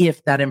and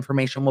if that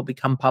information will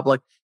become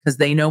public, because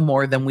they know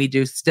more than we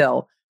do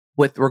still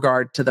with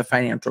regard to the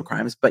financial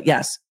crimes. But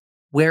yes,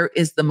 where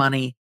is the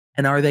money?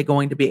 And are they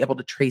going to be able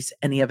to trace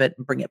any of it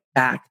and bring it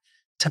back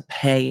to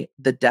pay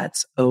the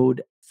debts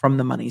owed from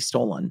the money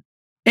stolen?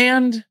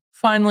 And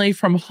finally,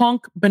 from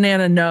Honk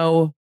Banana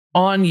No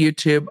on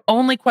YouTube,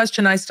 only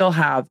question I still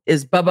have,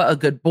 is Bubba a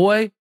good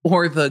boy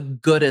or the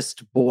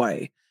goodest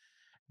boy?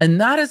 And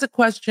that is a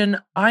question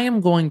I am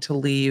going to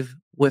leave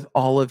with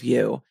all of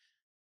you.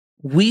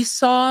 We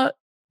saw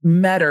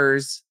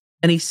Metters,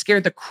 and he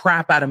scared the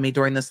crap out of me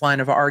during this line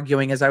of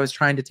arguing as I was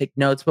trying to take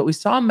notes, but we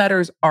saw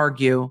Metters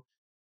argue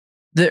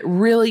that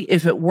really,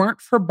 if it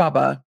weren't for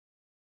Bubba,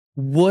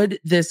 would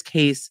this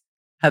case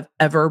have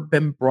ever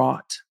been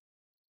brought?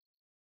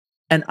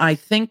 And I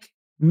think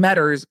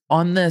Metters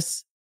on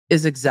this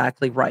is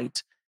exactly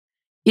right.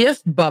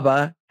 If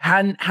Bubba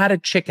hadn't had a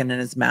chicken in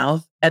his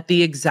mouth at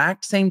the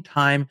exact same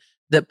time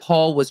that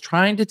Paul was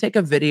trying to take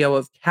a video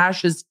of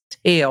Cash's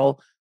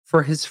tail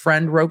for his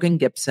friend Rogan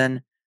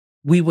Gibson,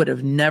 we would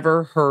have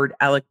never heard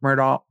Alec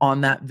Murdaugh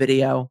on that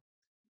video,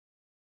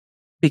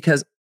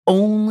 because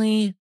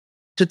only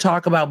to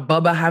talk about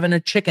Bubba having a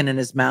chicken in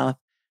his mouth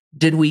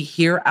did we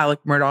hear Alec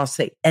Murdaugh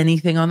say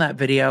anything on that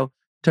video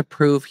to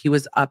prove he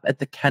was up at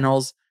the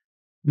kennels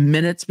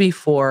minutes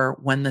before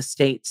when the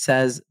state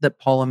says that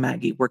Paul and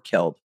Maggie were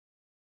killed.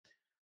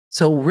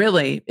 So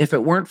really, if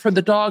it weren't for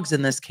the dogs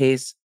in this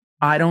case,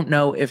 I don't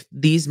know if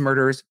these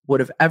murders would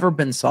have ever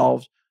been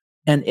solved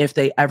and if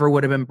they ever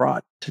would have been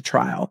brought to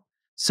trial.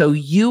 So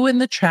you in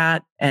the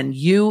chat and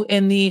you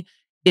in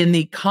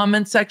the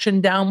comment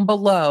section down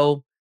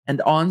below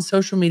and on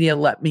social media,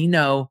 let me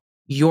know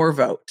your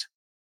vote.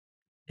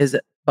 Is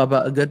it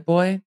Bubba a good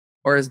boy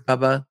or is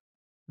Bubba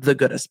the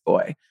goodest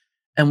boy?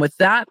 And with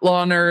that,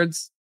 law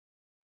nerds,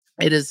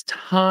 it is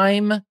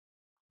time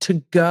to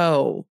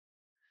go.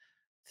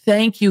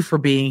 Thank you for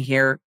being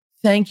here.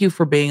 Thank you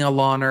for being a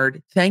law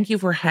nerd. Thank you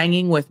for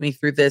hanging with me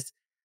through this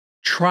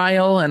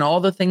trial and all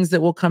the things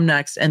that will come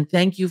next. And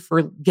thank you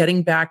for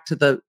getting back to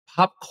the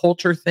pop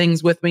culture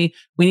things with me.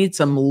 We need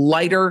some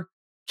lighter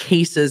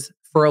cases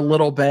for a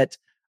little bit.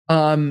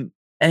 And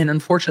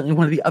unfortunately,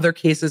 one of the other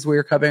cases we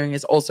are covering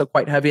is also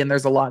quite heavy and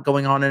there's a lot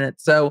going on in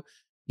it. So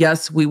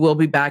yes, we will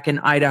be back in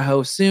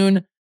Idaho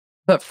soon.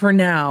 But for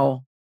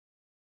now,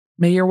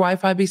 may your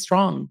Wi-Fi be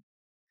strong.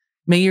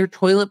 May your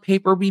toilet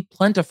paper be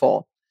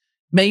plentiful.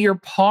 May your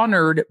paw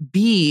nerd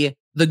be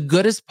the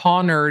goodest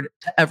paw nerd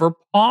to ever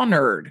paw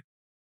nerd.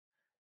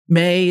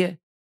 May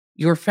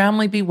your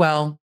family be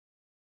well,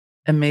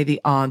 and may the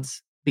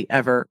odds be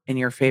ever in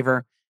your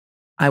favor.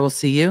 I will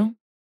see you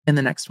in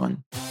the next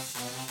one.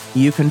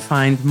 You can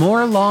find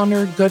more Law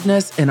Nerd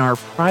goodness in our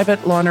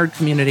private Law Nerd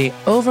community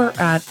over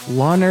at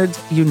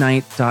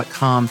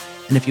lawnerdsunite.com.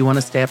 And if you want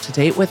to stay up to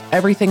date with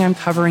everything I'm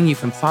covering, you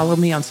can follow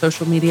me on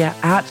social media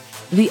at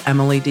the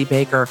Emily D.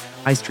 Baker.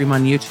 I stream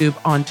on YouTube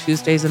on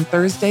Tuesdays and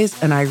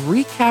Thursdays, and I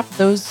recap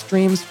those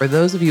streams for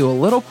those of you a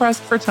little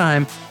pressed for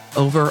time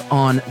over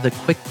on the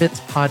Quick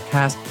Bits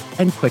podcast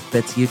and Quick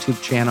Bits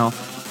YouTube channel.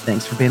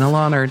 Thanks for being a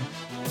Law Nerd.